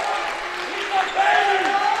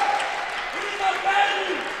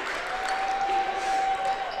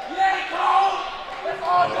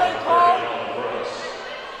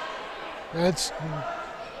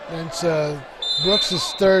 That's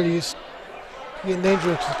Brooks' third. He's getting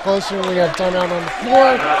dangerous closer. We got timeout on the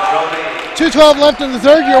floor. 2:12 left in the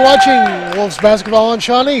third. You're watching Wolves basketball on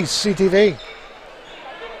Shawnee CTV.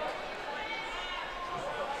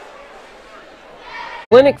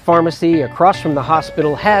 Clinic Pharmacy across from the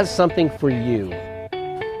hospital has something for you.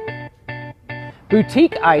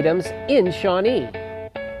 Boutique items in Shawnee.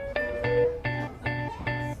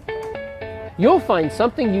 You'll find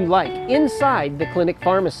something you like inside the Clinic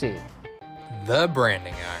Pharmacy. The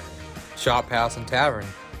Branding Iron Shop House and Tavern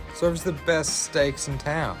serves the best steaks in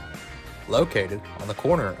town. Located on the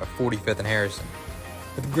corner of 45th and Harrison.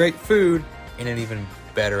 With great food and an even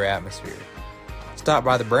better atmosphere. Stop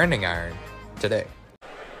by the Branding Iron today.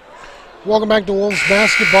 Welcome back to Wolves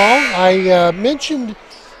basketball. I mentioned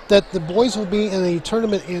that the boys will be in a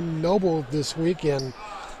tournament in Noble this weekend.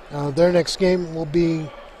 Their next game will be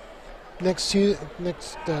next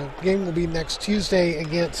Tuesday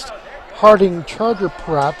against Harding Charter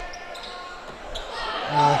Prep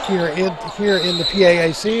here in the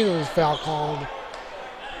PAAC. There was a foul called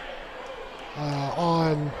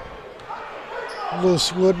on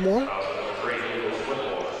Lewis Woodmore.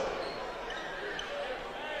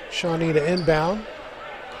 Shawnee to inbound.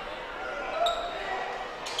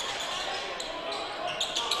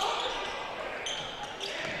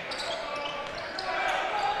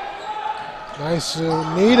 Nice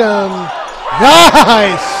Needham.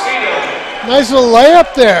 Nice! Nice little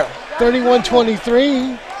layup there.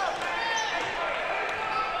 31-23.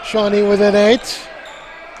 Shawnee within 8.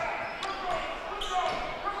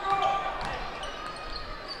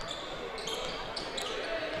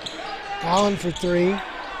 Allen for 3.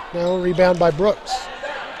 No, rebound by Brooks.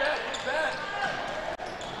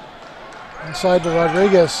 Inside to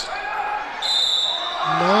Rodriguez.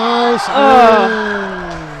 Nice. What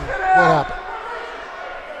happened?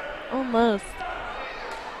 Almost.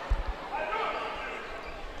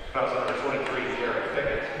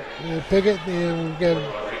 Pickett and get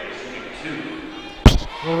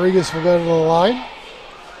Rodriguez will go to the line.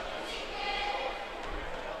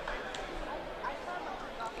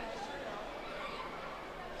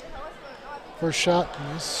 First shot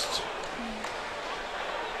missed.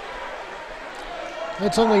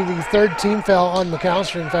 That's only the third team foul on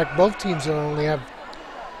McAlester. In fact, both teams only have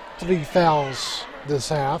 3 fouls this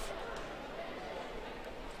half.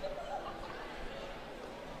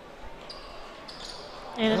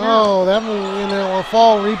 Oh, that was a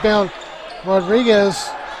fall rebound.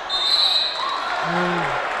 Rodriguez.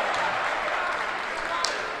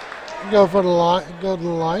 Go for the line. Go to the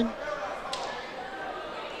line.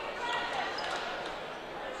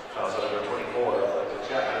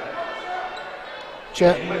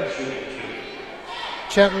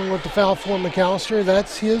 Chapman with the foul for McAlester.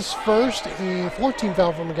 That's his first and 14th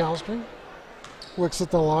foul for McAlester. Wicks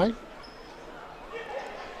at the line.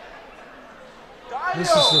 This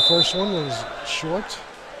is the first one that was short.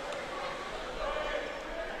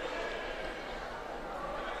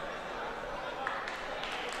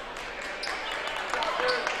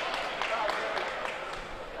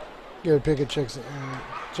 Gary Pickett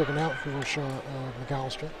checking out for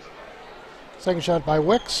McAlester. Second shot by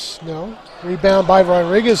Wicks, no. Rebound by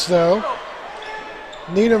Rodriguez, though.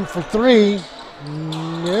 Needham for three,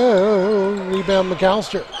 no. Rebound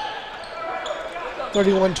McAlester.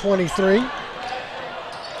 31-23.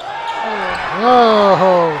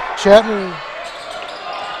 Oh, Chapman.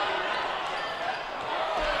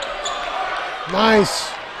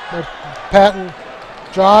 Nice. Patton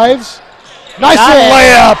drives. Nice little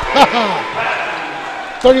layup.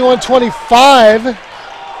 31-25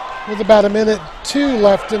 with about 1:02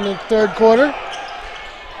 left in the third quarter.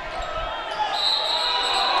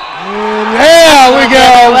 And there we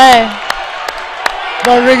go.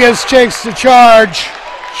 Rodriguez takes the charge.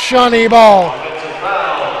 Shawnee ball.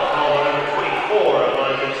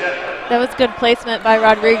 That was good placement by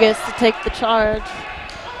Rodriguez to take the charge.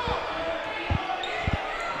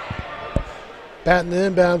 Patton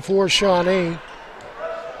inbound for Shawnee.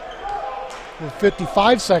 With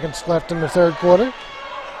 55 seconds left in the third quarter.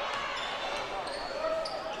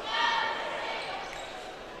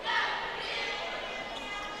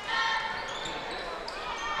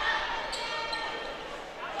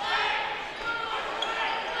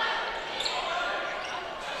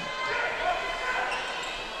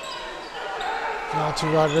 Now to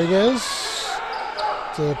Rodriguez.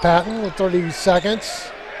 To Patton with 30 seconds.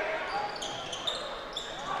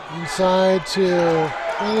 Inside to,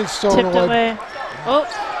 and it's stolen away. Oh,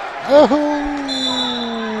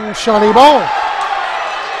 Shawnee ball.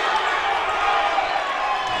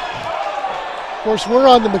 Of course, we're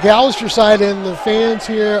on the McAlester side, and the fans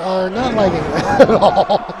here are not liking that at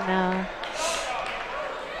all. No.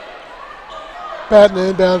 Patton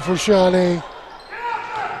inbound for Shawnee.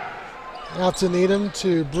 Out to Needham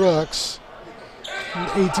to Brooks.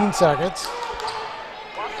 18 seconds.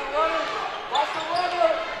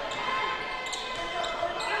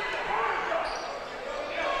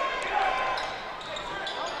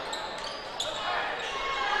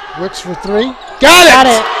 Wicks for three. Got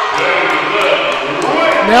it!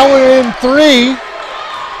 Now we're in three.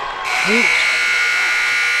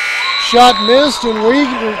 Shot missed, and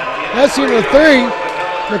that's in the three.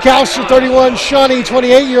 McAlester 31, Shawnee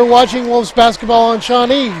 28. You're watching Wolves basketball on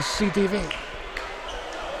Shawnee CTV.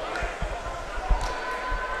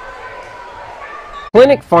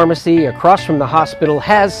 Clinic Pharmacy across from the hospital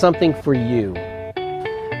has something for you.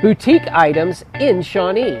 Boutique items in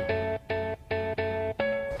Shawnee.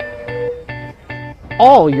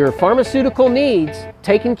 All your pharmaceutical needs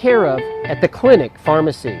taken care of at the Clinic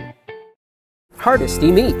Pharmacy.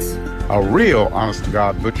 Hardesty Meats. A real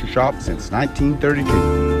honest-to-God butcher shop since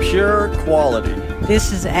 1932. Pure quality.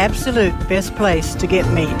 This is absolute best place to get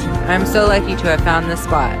meat. I'm so lucky to have found this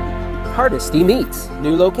spot. Hardesty Meats,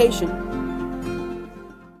 new location.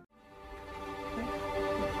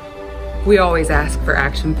 We always ask for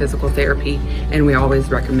Action Physical Therapy, and we always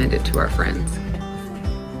recommend it to our friends.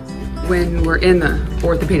 When we're in the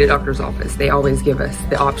orthopedic doctor's office, they always give us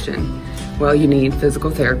the option, well, you need physical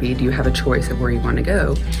therapy. Do you have a choice of where you want to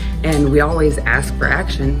go? And we always ask for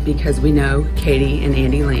Action because we know Katie and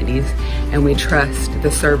Andy Landys, and we trust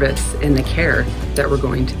the service and the care that we're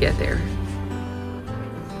going to get there.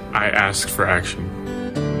 I asked for Action.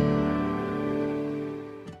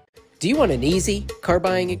 Do you want an easy car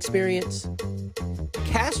buying experience?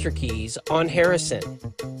 Castor Keys on Harrison.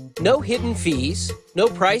 No hidden fees, no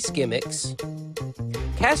price gimmicks.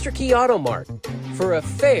 Castor Key Auto Mart for a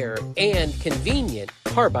fair and convenient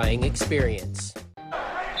car buying experience.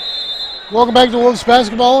 Welcome back to Wolves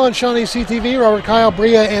basketball on Shawnee CTV. Robert, Kyle,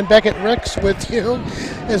 Bria, and Beckett Ricks with you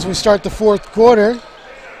as we start the fourth quarter.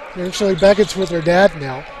 Actually, Beckett's with her dad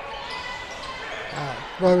now.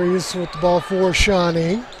 Rodriguez with the ball for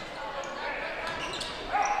Shawnee.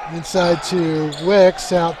 Inside to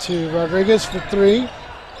Wicks, out to Rodriguez for three.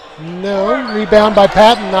 No. Rebound by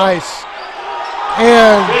Patton, nice.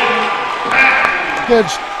 And good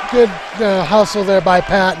hustle there by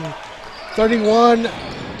Patton.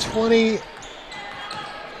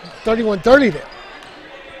 31-30 there.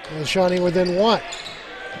 And Shawnee within one.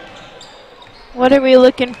 What are we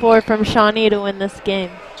looking for from Shawnee to win this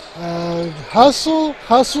game? Hustle,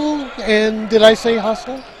 and did I say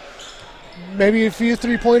hustle? Maybe a few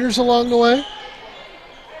three-pointers along the way.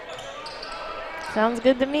 Sounds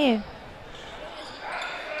good to me.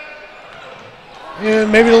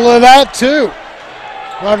 And maybe a little of that, too.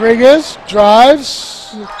 Rodriguez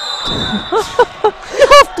drives.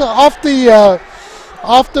 off the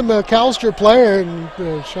McAlester player, and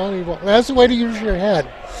Shawnee. That's the way to use your head.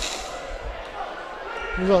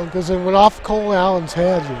 Because it went off Cole Allen's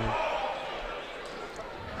head.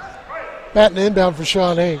 Patton inbound for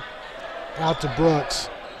Shawnee. Out to Brooks.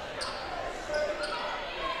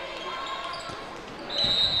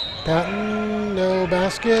 Patton, no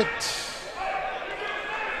basket.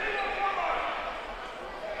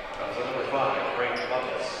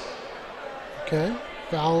 Okay,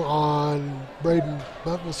 foul on Braden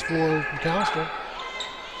Bumpus for McAlester.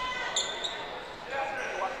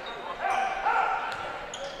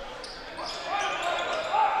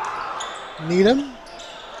 Needham.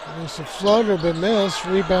 There's a floater but missed.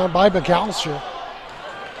 Rebound by McAlester.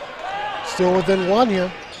 Still within one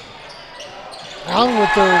here. Allen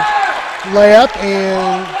with the layup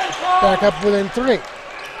and back up within three.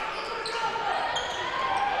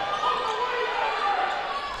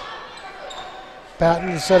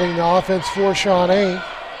 Patton setting the offense for Shawnee.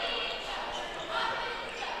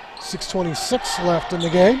 6:26 left in the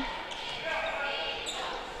game.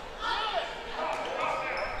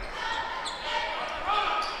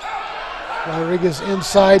 Rodriguez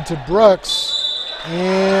inside to Brooks,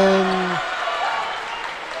 and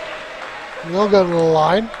he'll go to the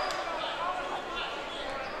line.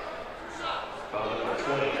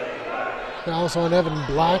 Fouls on Evan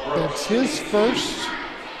Black, that's his first.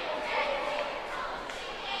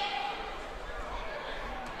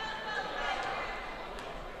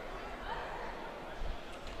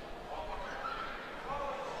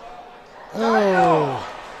 Oh.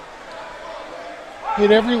 Hit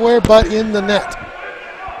everywhere but in the net.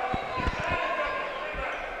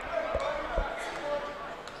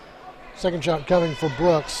 Second shot coming for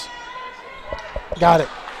Brooks. Got it.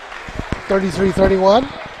 33-31.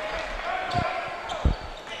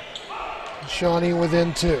 Shawnee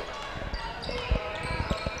within two.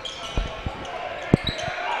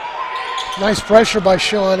 Nice pressure by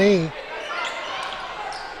Shawnee.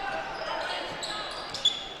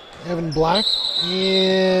 Evan Black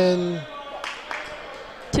in.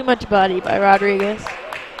 Too much body by Rodriguez.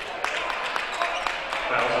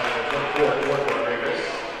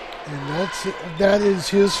 And that is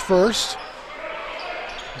his first.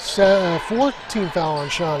 14 foul on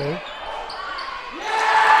Shawnee.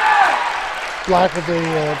 Black with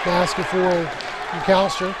the basket for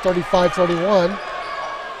McAlester, 35-31.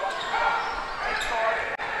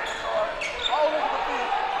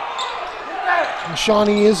 And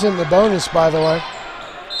Shawnee is in the bonus, by the way.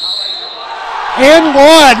 And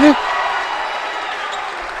one.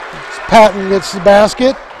 Patton gets the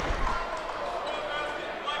basket.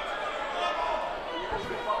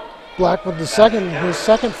 Black with his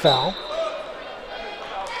second foul.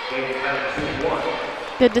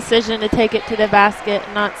 Good decision to take it to the basket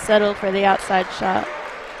and not settle for the outside shot.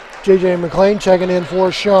 J.J. McLean checking in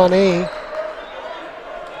for Shawnee.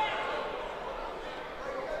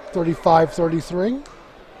 35-33.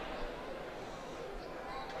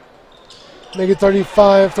 Make it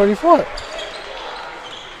 35-34.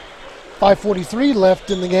 5:43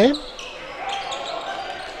 left in the game.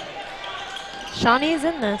 Shawnee's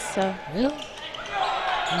in this, so. Yeah.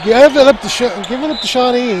 Give it up to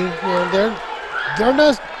Shawnee. You know,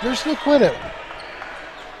 they're still quitting.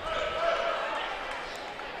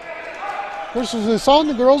 Versus we saw in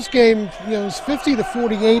the girls' game, you know, it was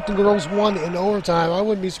 50-48. The girls won in overtime. I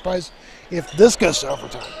wouldn't be surprised if this goes to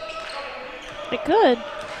overtime. It could.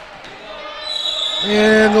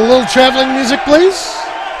 And a little traveling music, please.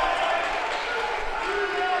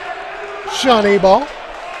 Shawnee ball.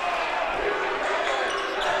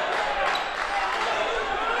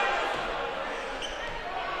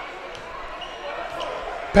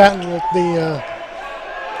 Patton with the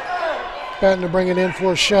Patton to bring it in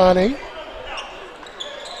for Shawnee.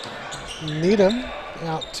 Needham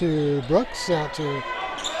out to Brooks, out to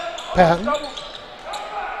Patton.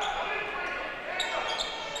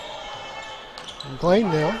 McLean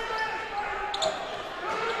now.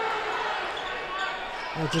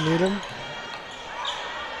 Out to Needham.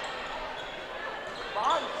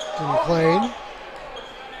 To McLean.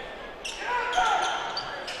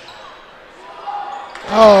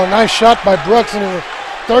 Oh, nice shot by Brooks, and it's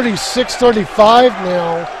 36-35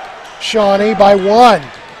 now. Shawnee by one.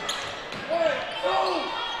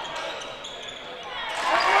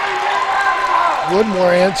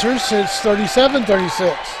 Woodmore answers. It's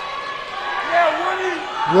 37-36.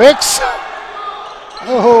 Wicks.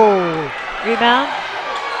 Oh. Rebound.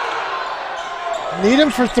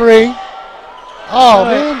 Needham for three. Oh,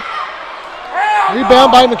 man.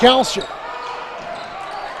 Rebound by McAlester.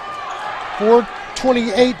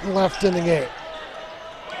 4:28 left in the game.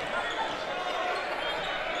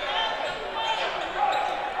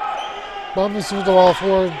 Bumpus with the ball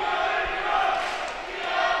forward.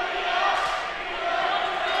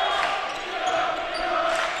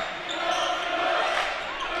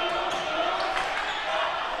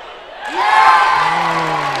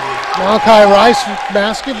 Malachi Rice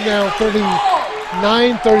basket, now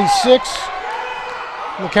 9:36.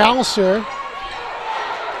 McAlester.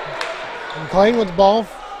 McLean with the ball.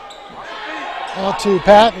 Out to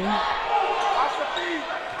Patton.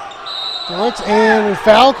 And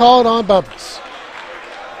foul called on Bumpus.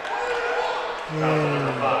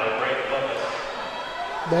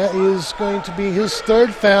 That is going to be his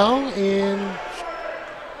third foul, and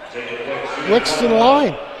Wicks to the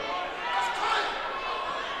line.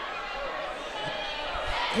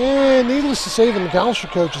 And needless to say, the McAlester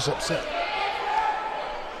coach is upset.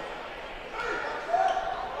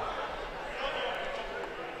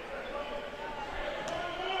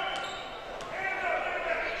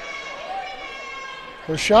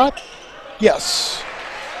 First shot? Yes.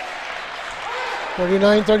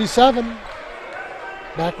 39-37.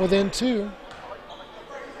 Back within 2.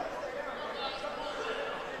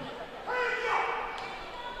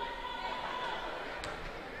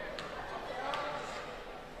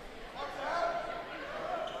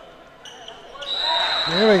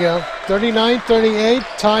 There we go. 39-38.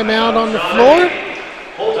 Timeout on the floor.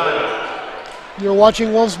 Full timeout. You're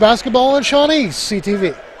watching Wolves basketball on Shawnee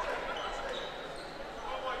CTV.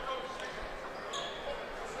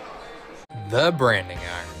 The Branding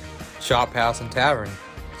Iron Shop House and Tavern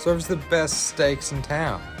serves the best steaks in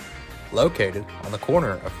town, located on the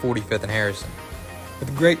corner of 45th and Harrison,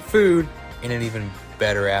 with great food and an even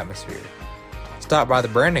better atmosphere. Stop by the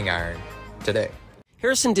Branding Iron today.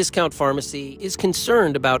 Harrison Discount Pharmacy is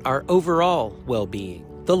concerned about our overall well-being.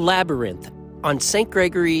 The Labyrinth on St.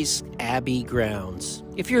 Gregory's Abbey grounds.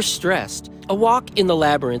 If you're stressed, a walk in the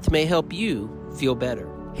Labyrinth may help you feel better.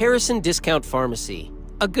 Harrison Discount Pharmacy,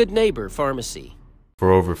 a good neighbor pharmacy.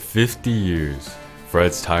 For over 50 years,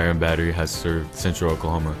 Fred's Tire and Battery has served Central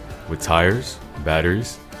Oklahoma with tires,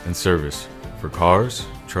 batteries, and service for cars,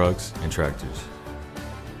 trucks, and tractors.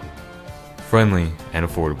 Friendly and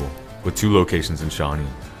affordable, with 2 locations in Shawnee.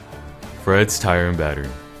 Fred's Tire and Battery,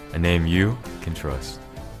 a name you can trust.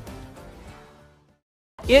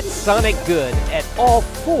 It's Sonic Good at all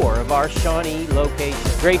 4 of our Shawnee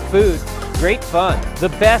locations. Great food, great fun, the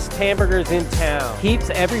best hamburgers in town. Keeps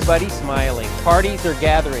everybody smiling. Parties or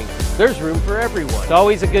gatherings, there's room for everyone. It's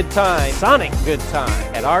always a good time, Sonic good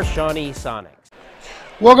time, at our Shawnee Sonics.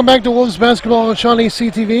 Welcome back to Wolves basketball on Shawnee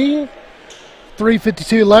CTV.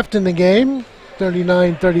 3:52 left in the game.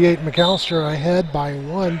 39-38 McAlester ahead by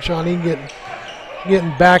 1. Shawnee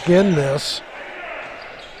getting back in this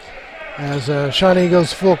as Shawnee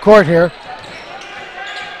goes full court here.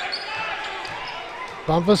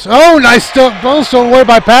 Bumpus. Oh, nice ball stolen away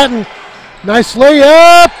by Patton. Nice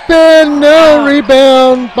layup and no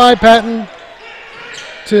rebound by Patton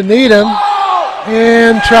to Needham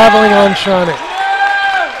and traveling on Shawnee.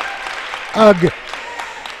 Ugh.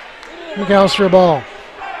 McAlester ball.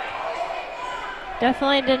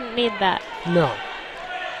 Definitely didn't need that. No.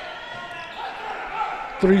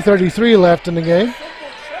 3:33 left in the game.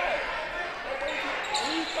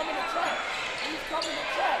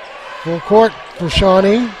 Full court for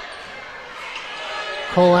Shawnee.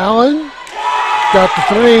 Cole Allen got the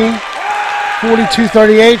 3.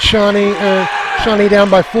 42-38. Shawnee down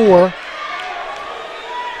by 4.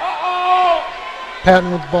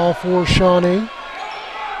 Patton with the ball for Shawnee.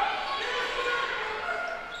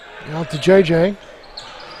 Out to JJ.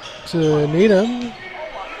 To Needham.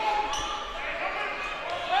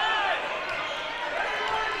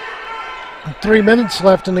 And 3 minutes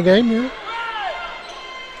left in the game here.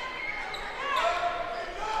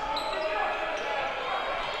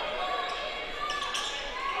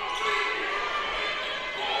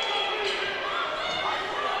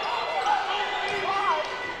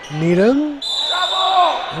 Needham.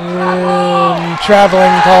 And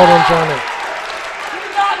traveling called on Shawnee.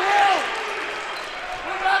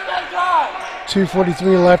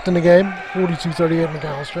 2:43 left in the game. 42-38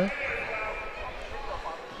 McAlester.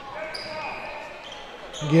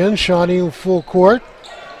 Again, Shawnee full court.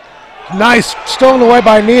 Nice, stolen away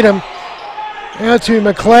by Needham. And to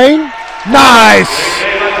McLean. Nice!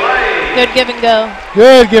 Good give and go.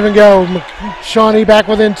 Good give and go. Shawnee back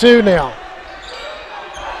within 2 now.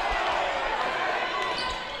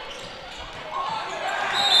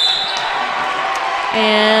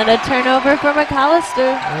 And a turnover for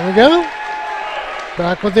McAlester. There we go.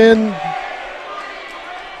 Back within.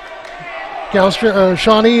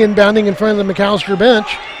 Shawnee inbounding in front of the McAlester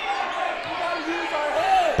bench.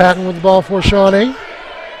 Patton with the ball for Shawnee.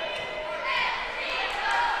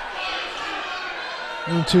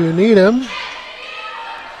 Into Needham.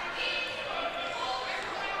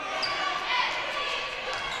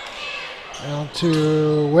 Out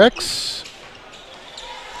to Wicks.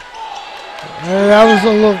 And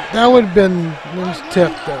that would have been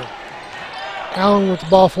tipped though. Allen with the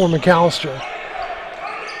ball for McAlester.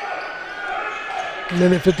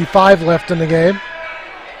 Minute 55 left in the game.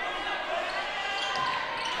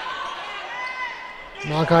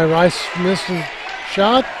 Malachi Rice missed a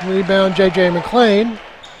shot. Rebound, J.J. McLean.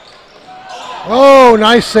 Oh,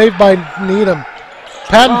 nice save by Needham.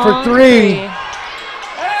 Patton for three.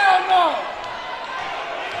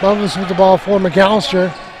 Bumbles with the ball for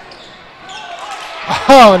McAlester.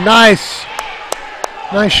 Oh, nice.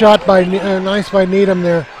 Nice shot by Needham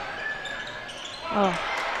there. Oh.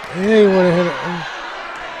 Yeah, he would have hit it.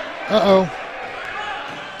 Uh-oh.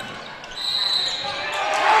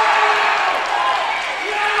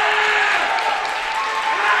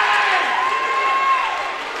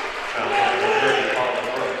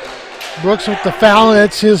 Brooks with the foul,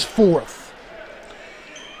 that's his fourth.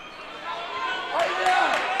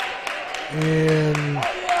 And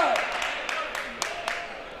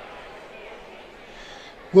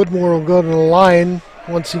Woodmore will go to the line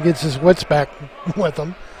once he gets his wits back with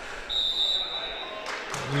him.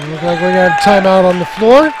 Looks like we're going to have timeout on the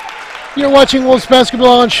floor. You're watching Wolves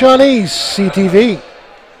basketball on Shawnee CTV.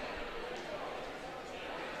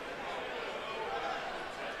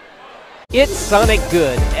 It's Sonic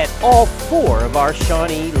Good at all 4 of our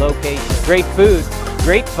Shawnee locations. Great food,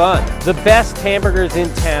 great fun, the best hamburgers in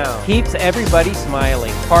town. Keeps everybody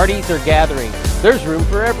smiling. Parties or gatherings, there's room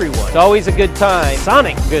for everyone. It's always a good time,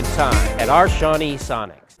 Sonic good time, at our Shawnee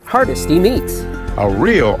Sonics. Hardesty Meats. A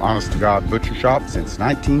real honest-to-God butcher shop since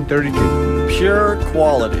 1932. Pure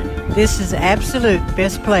quality. This is absolute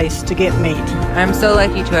best place to get meat. I'm so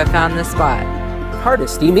lucky to have found this spot.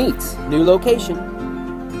 Hardesty Meats, new location.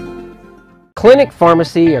 Clinic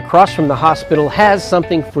Pharmacy across from the hospital has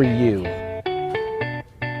something for you.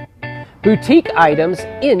 Boutique items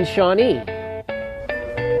in Shawnee.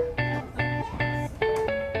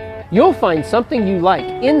 You'll find something you like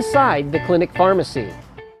inside the Clinic Pharmacy.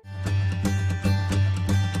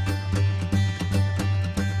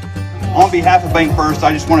 On behalf of Bank First,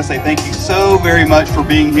 I just want to say thank you so very much for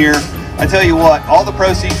being here. I tell you what, all the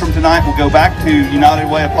proceeds from tonight will go back to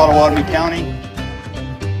United Way of Potawatomi County.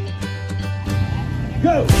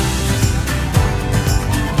 Go!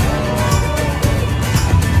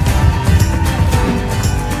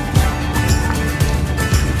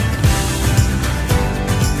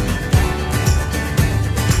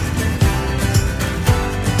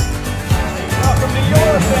 Welcome to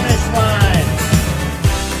your finish line.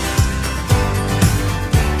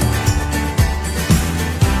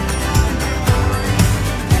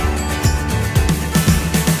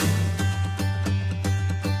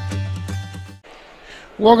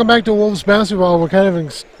 Welcome back to Wolves basketball. We're kind of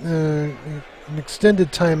an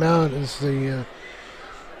extended timeout as the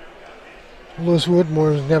Lewis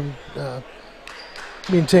Woodmore is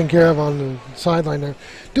being taken care of on the sideline there.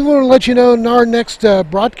 Do want to let you know our next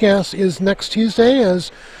broadcast is next Tuesday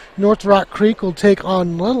as North Rock Creek will take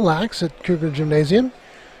on Little Axe at Cougar Gymnasium.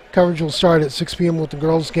 Coverage will start at 6 p.m. with the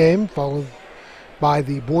girls' game, followed by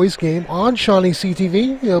the boys' game on Shawnee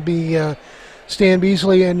CTV. It'll be Stan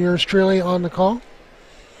Beasley and yours truly on the call.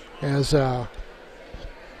 As we're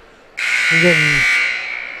getting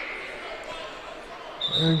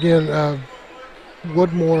again,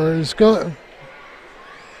 Woodmore is going.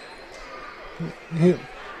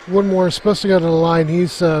 Woodmore is supposed to go to the line.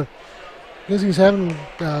 He's because he's having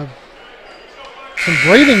some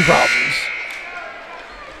breathing problems,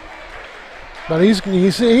 but he's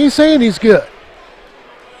saying he's good.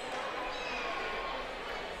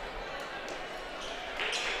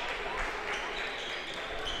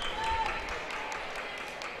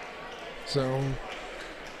 So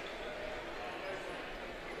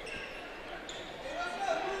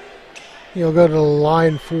he'll go to the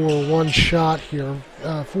line for one shot here,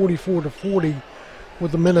 44-40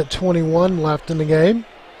 with a minute 21 left in the game.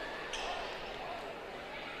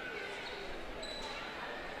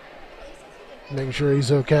 Making sure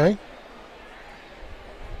he's okay.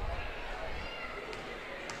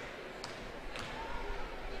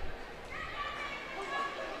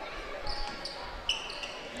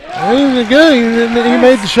 He's good. He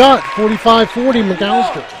made the shot. 45-40,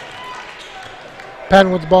 McAlester.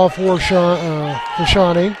 Patton with the ball for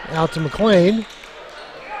Shawnee. Out to McLean.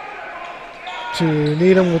 To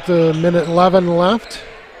Needham with the minute 11 left.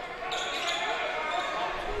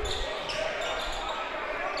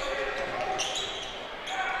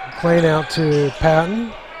 McLean out to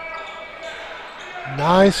Patton.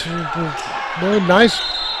 Nice. Very nice.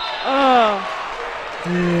 Oh.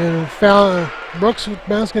 And foul. Brooks with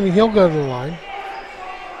basket, and he'll go to the line.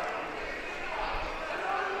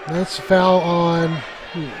 That's a foul on.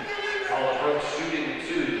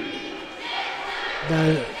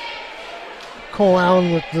 Cole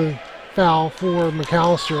Allen with the foul for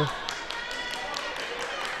McAlester.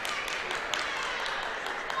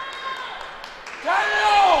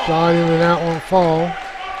 Shot in and that won't fall.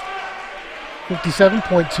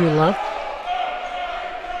 57.2 left.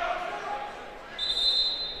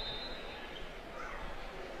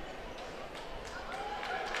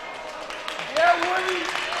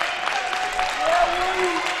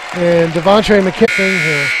 And Devontre McKinney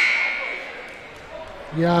here.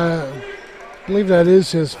 Yeah, I believe that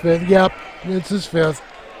is his fifth. Yep, it's his fifth.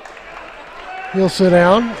 He'll sit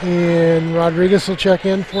down, and Rodriguez will check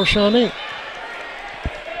in for Shawnee.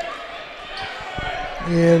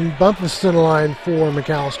 And Bumpus to the line for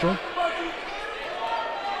McAlester.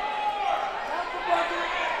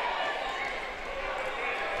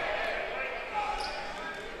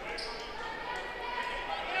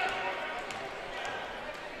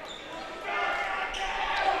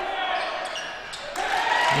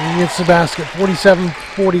 And he gets the basket,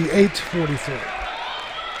 47-48, 43.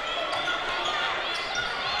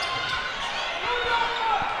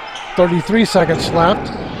 .33 seconds left.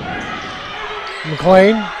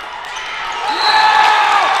 McLean.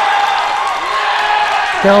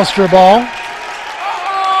 McAlester ball.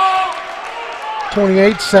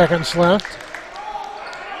 28 seconds left.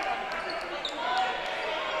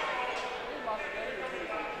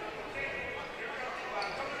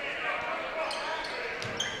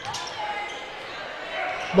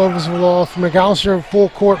 Bumpus with the ball for McAlester. Full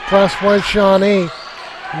court press for Shawnee.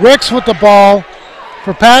 Ricks with the ball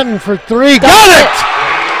for Patton for three. Got it!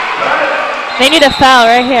 They need a foul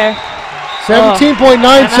right here.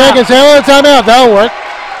 17.9 seconds. Timeout. That'll work.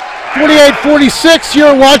 48-46.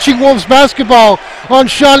 You're watching Wolves basketball on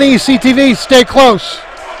Shawnee CTV. Stay close.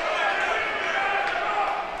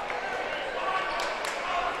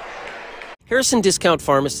 Harrison Discount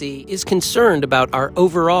Pharmacy is concerned about our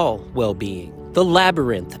overall well-being. The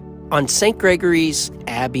Labyrinth on St. Gregory's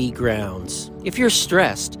Abbey grounds. If you're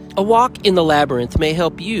stressed, a walk in the Labyrinth may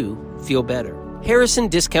help you feel better. Harrison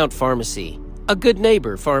Discount Pharmacy, a good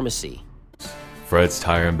neighbor pharmacy. Fred's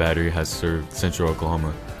Tire and Battery has served Central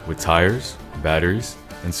Oklahoma with tires, batteries,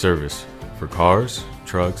 and service for cars,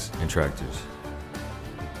 trucks, and tractors.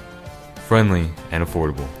 Friendly and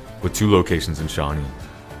affordable, with 2 locations in Shawnee.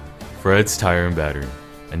 Fred's Tire and Battery,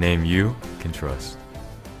 a name you can trust.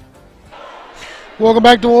 Welcome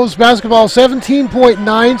back to Wolves basketball.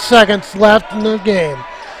 17.9 seconds left in the game.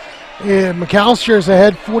 And McAlester is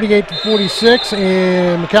ahead 48-46,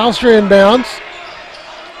 and McAlester inbounds.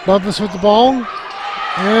 Bumpus with the ball.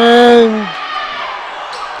 And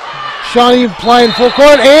Shawnee playing full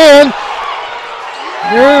court, and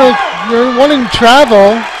you're wanting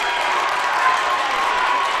travel.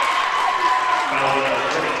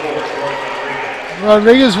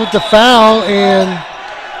 Rodriguez with the foul, and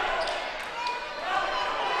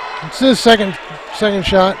it's his second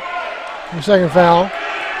shot, or second foul.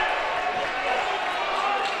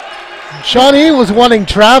 Shawnee was wanting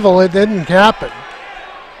travel, it didn't happen.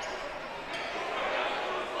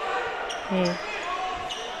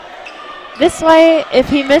 This way, if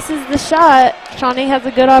he misses the shot, Shawnee has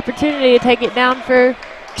a good opportunity to take it down for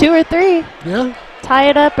 2 or 3. Yeah. Tie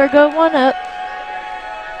it up or go 1 up.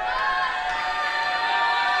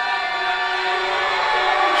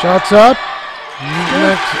 Shots up.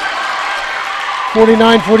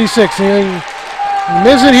 49-46. He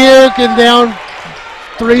miss it here, get down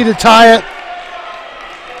 3 to tie it.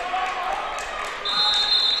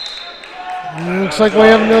 Looks like we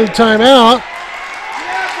have another timeout.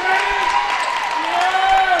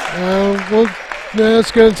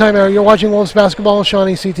 Let's go to timeout. You're watching Wolves basketball on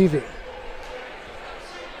Shawnee CTV.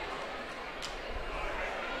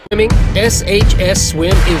 Swimming, SHS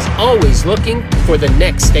Swim is always looking for the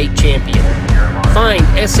next state champion. Find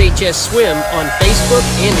SHS Swim on Facebook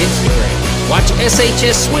and Instagram. Watch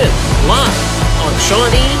SHS Swim live on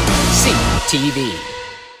Shawnee CTV.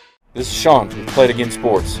 This is Sean with Play It Again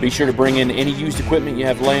Sports. Be sure to bring in any used equipment you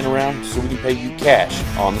have laying around so we can pay you cash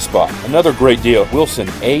on the spot. Another great deal, Wilson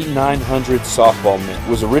A900 softball mitt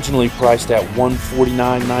was originally priced at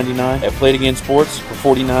 $149.99 at Play It Again Sports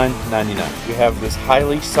for $49.99. We have this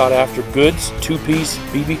highly sought after goods 2-piece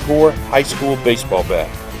BB Core high school baseball bat.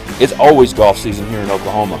 It's always golf season here in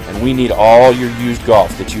Oklahoma, and we need all your used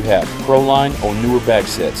golf that you have, Proline or newer bag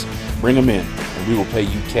sets. Bring them in, and we will pay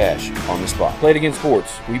you cash on the spot. Play It Again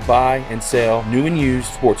Sports. We buy and sell new and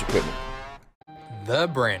used sports equipment. The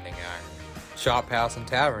Branding Iron Shop House and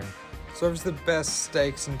Tavern serves the best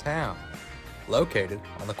steaks in town. Located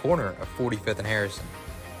on the corner of 45th and Harrison,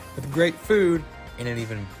 with great food and an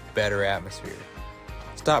even better atmosphere.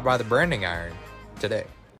 Stop by the Branding Iron today.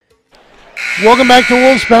 Welcome back to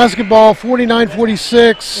Wolves basketball,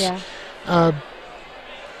 49-46. Yeah.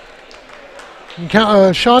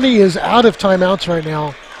 Shawnee is out of timeouts right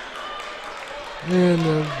now.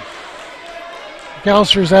 And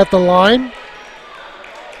McAllister's at the line.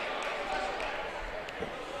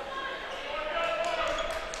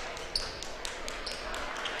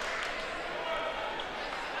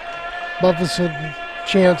 Buffalo's a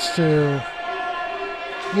chance to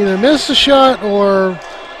either miss the shot or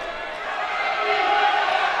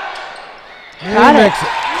makes it.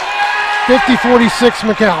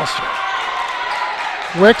 50-46 McAllister.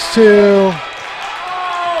 Wicks to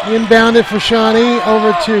inbound it for Shawnee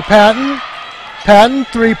over to Patton. Patton,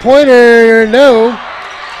 three-pointer, no.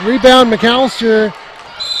 Rebound McAllister.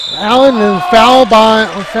 Allen and foul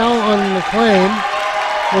on McLean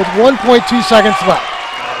with 1.2 seconds left.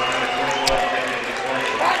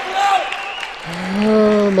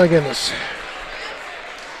 Oh my goodness.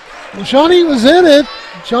 Well, Shawnee was in it.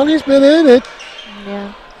 Shawnee's been in it.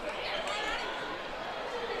 Yeah.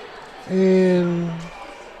 And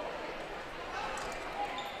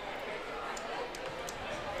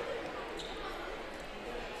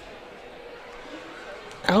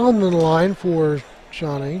Allen in the line for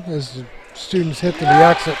Shawnee as the students hit to the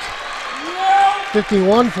exit.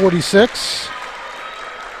 51-46.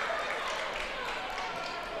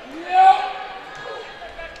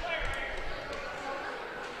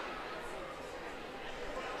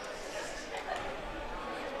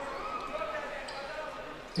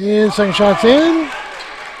 And second shot's in.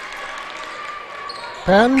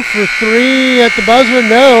 Patton for three at the buzzer,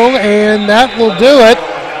 no, and that will do it.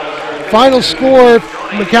 Final score,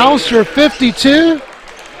 McAllister 52,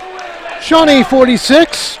 Shawnee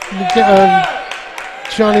 46.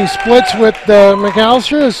 Shawnee splits with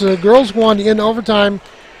McAllister as the girls won in overtime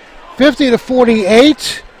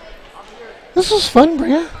 50-48. This was fun,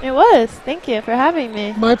 Bria. It was. Thank you for having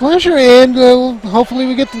me. My pleasure, and hopefully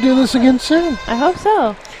we get to do this again soon. I hope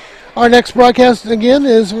so. Our next broadcast again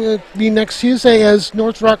is be next Tuesday as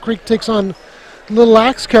North Rock Creek takes on Little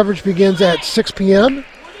Axe. Coverage begins at 6 p.m.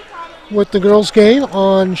 with the girls' game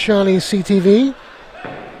on Shawnee CTV.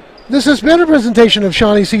 This has been a presentation of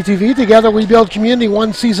Shawnee CTV. Together we build community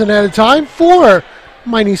one season at a time. For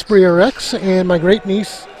my niece Bria Rex and my great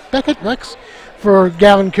niece Beckett Rex. For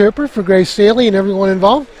Gavin Cooper, for Grace Staley and everyone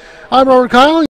involved, I'm Robert Kyle.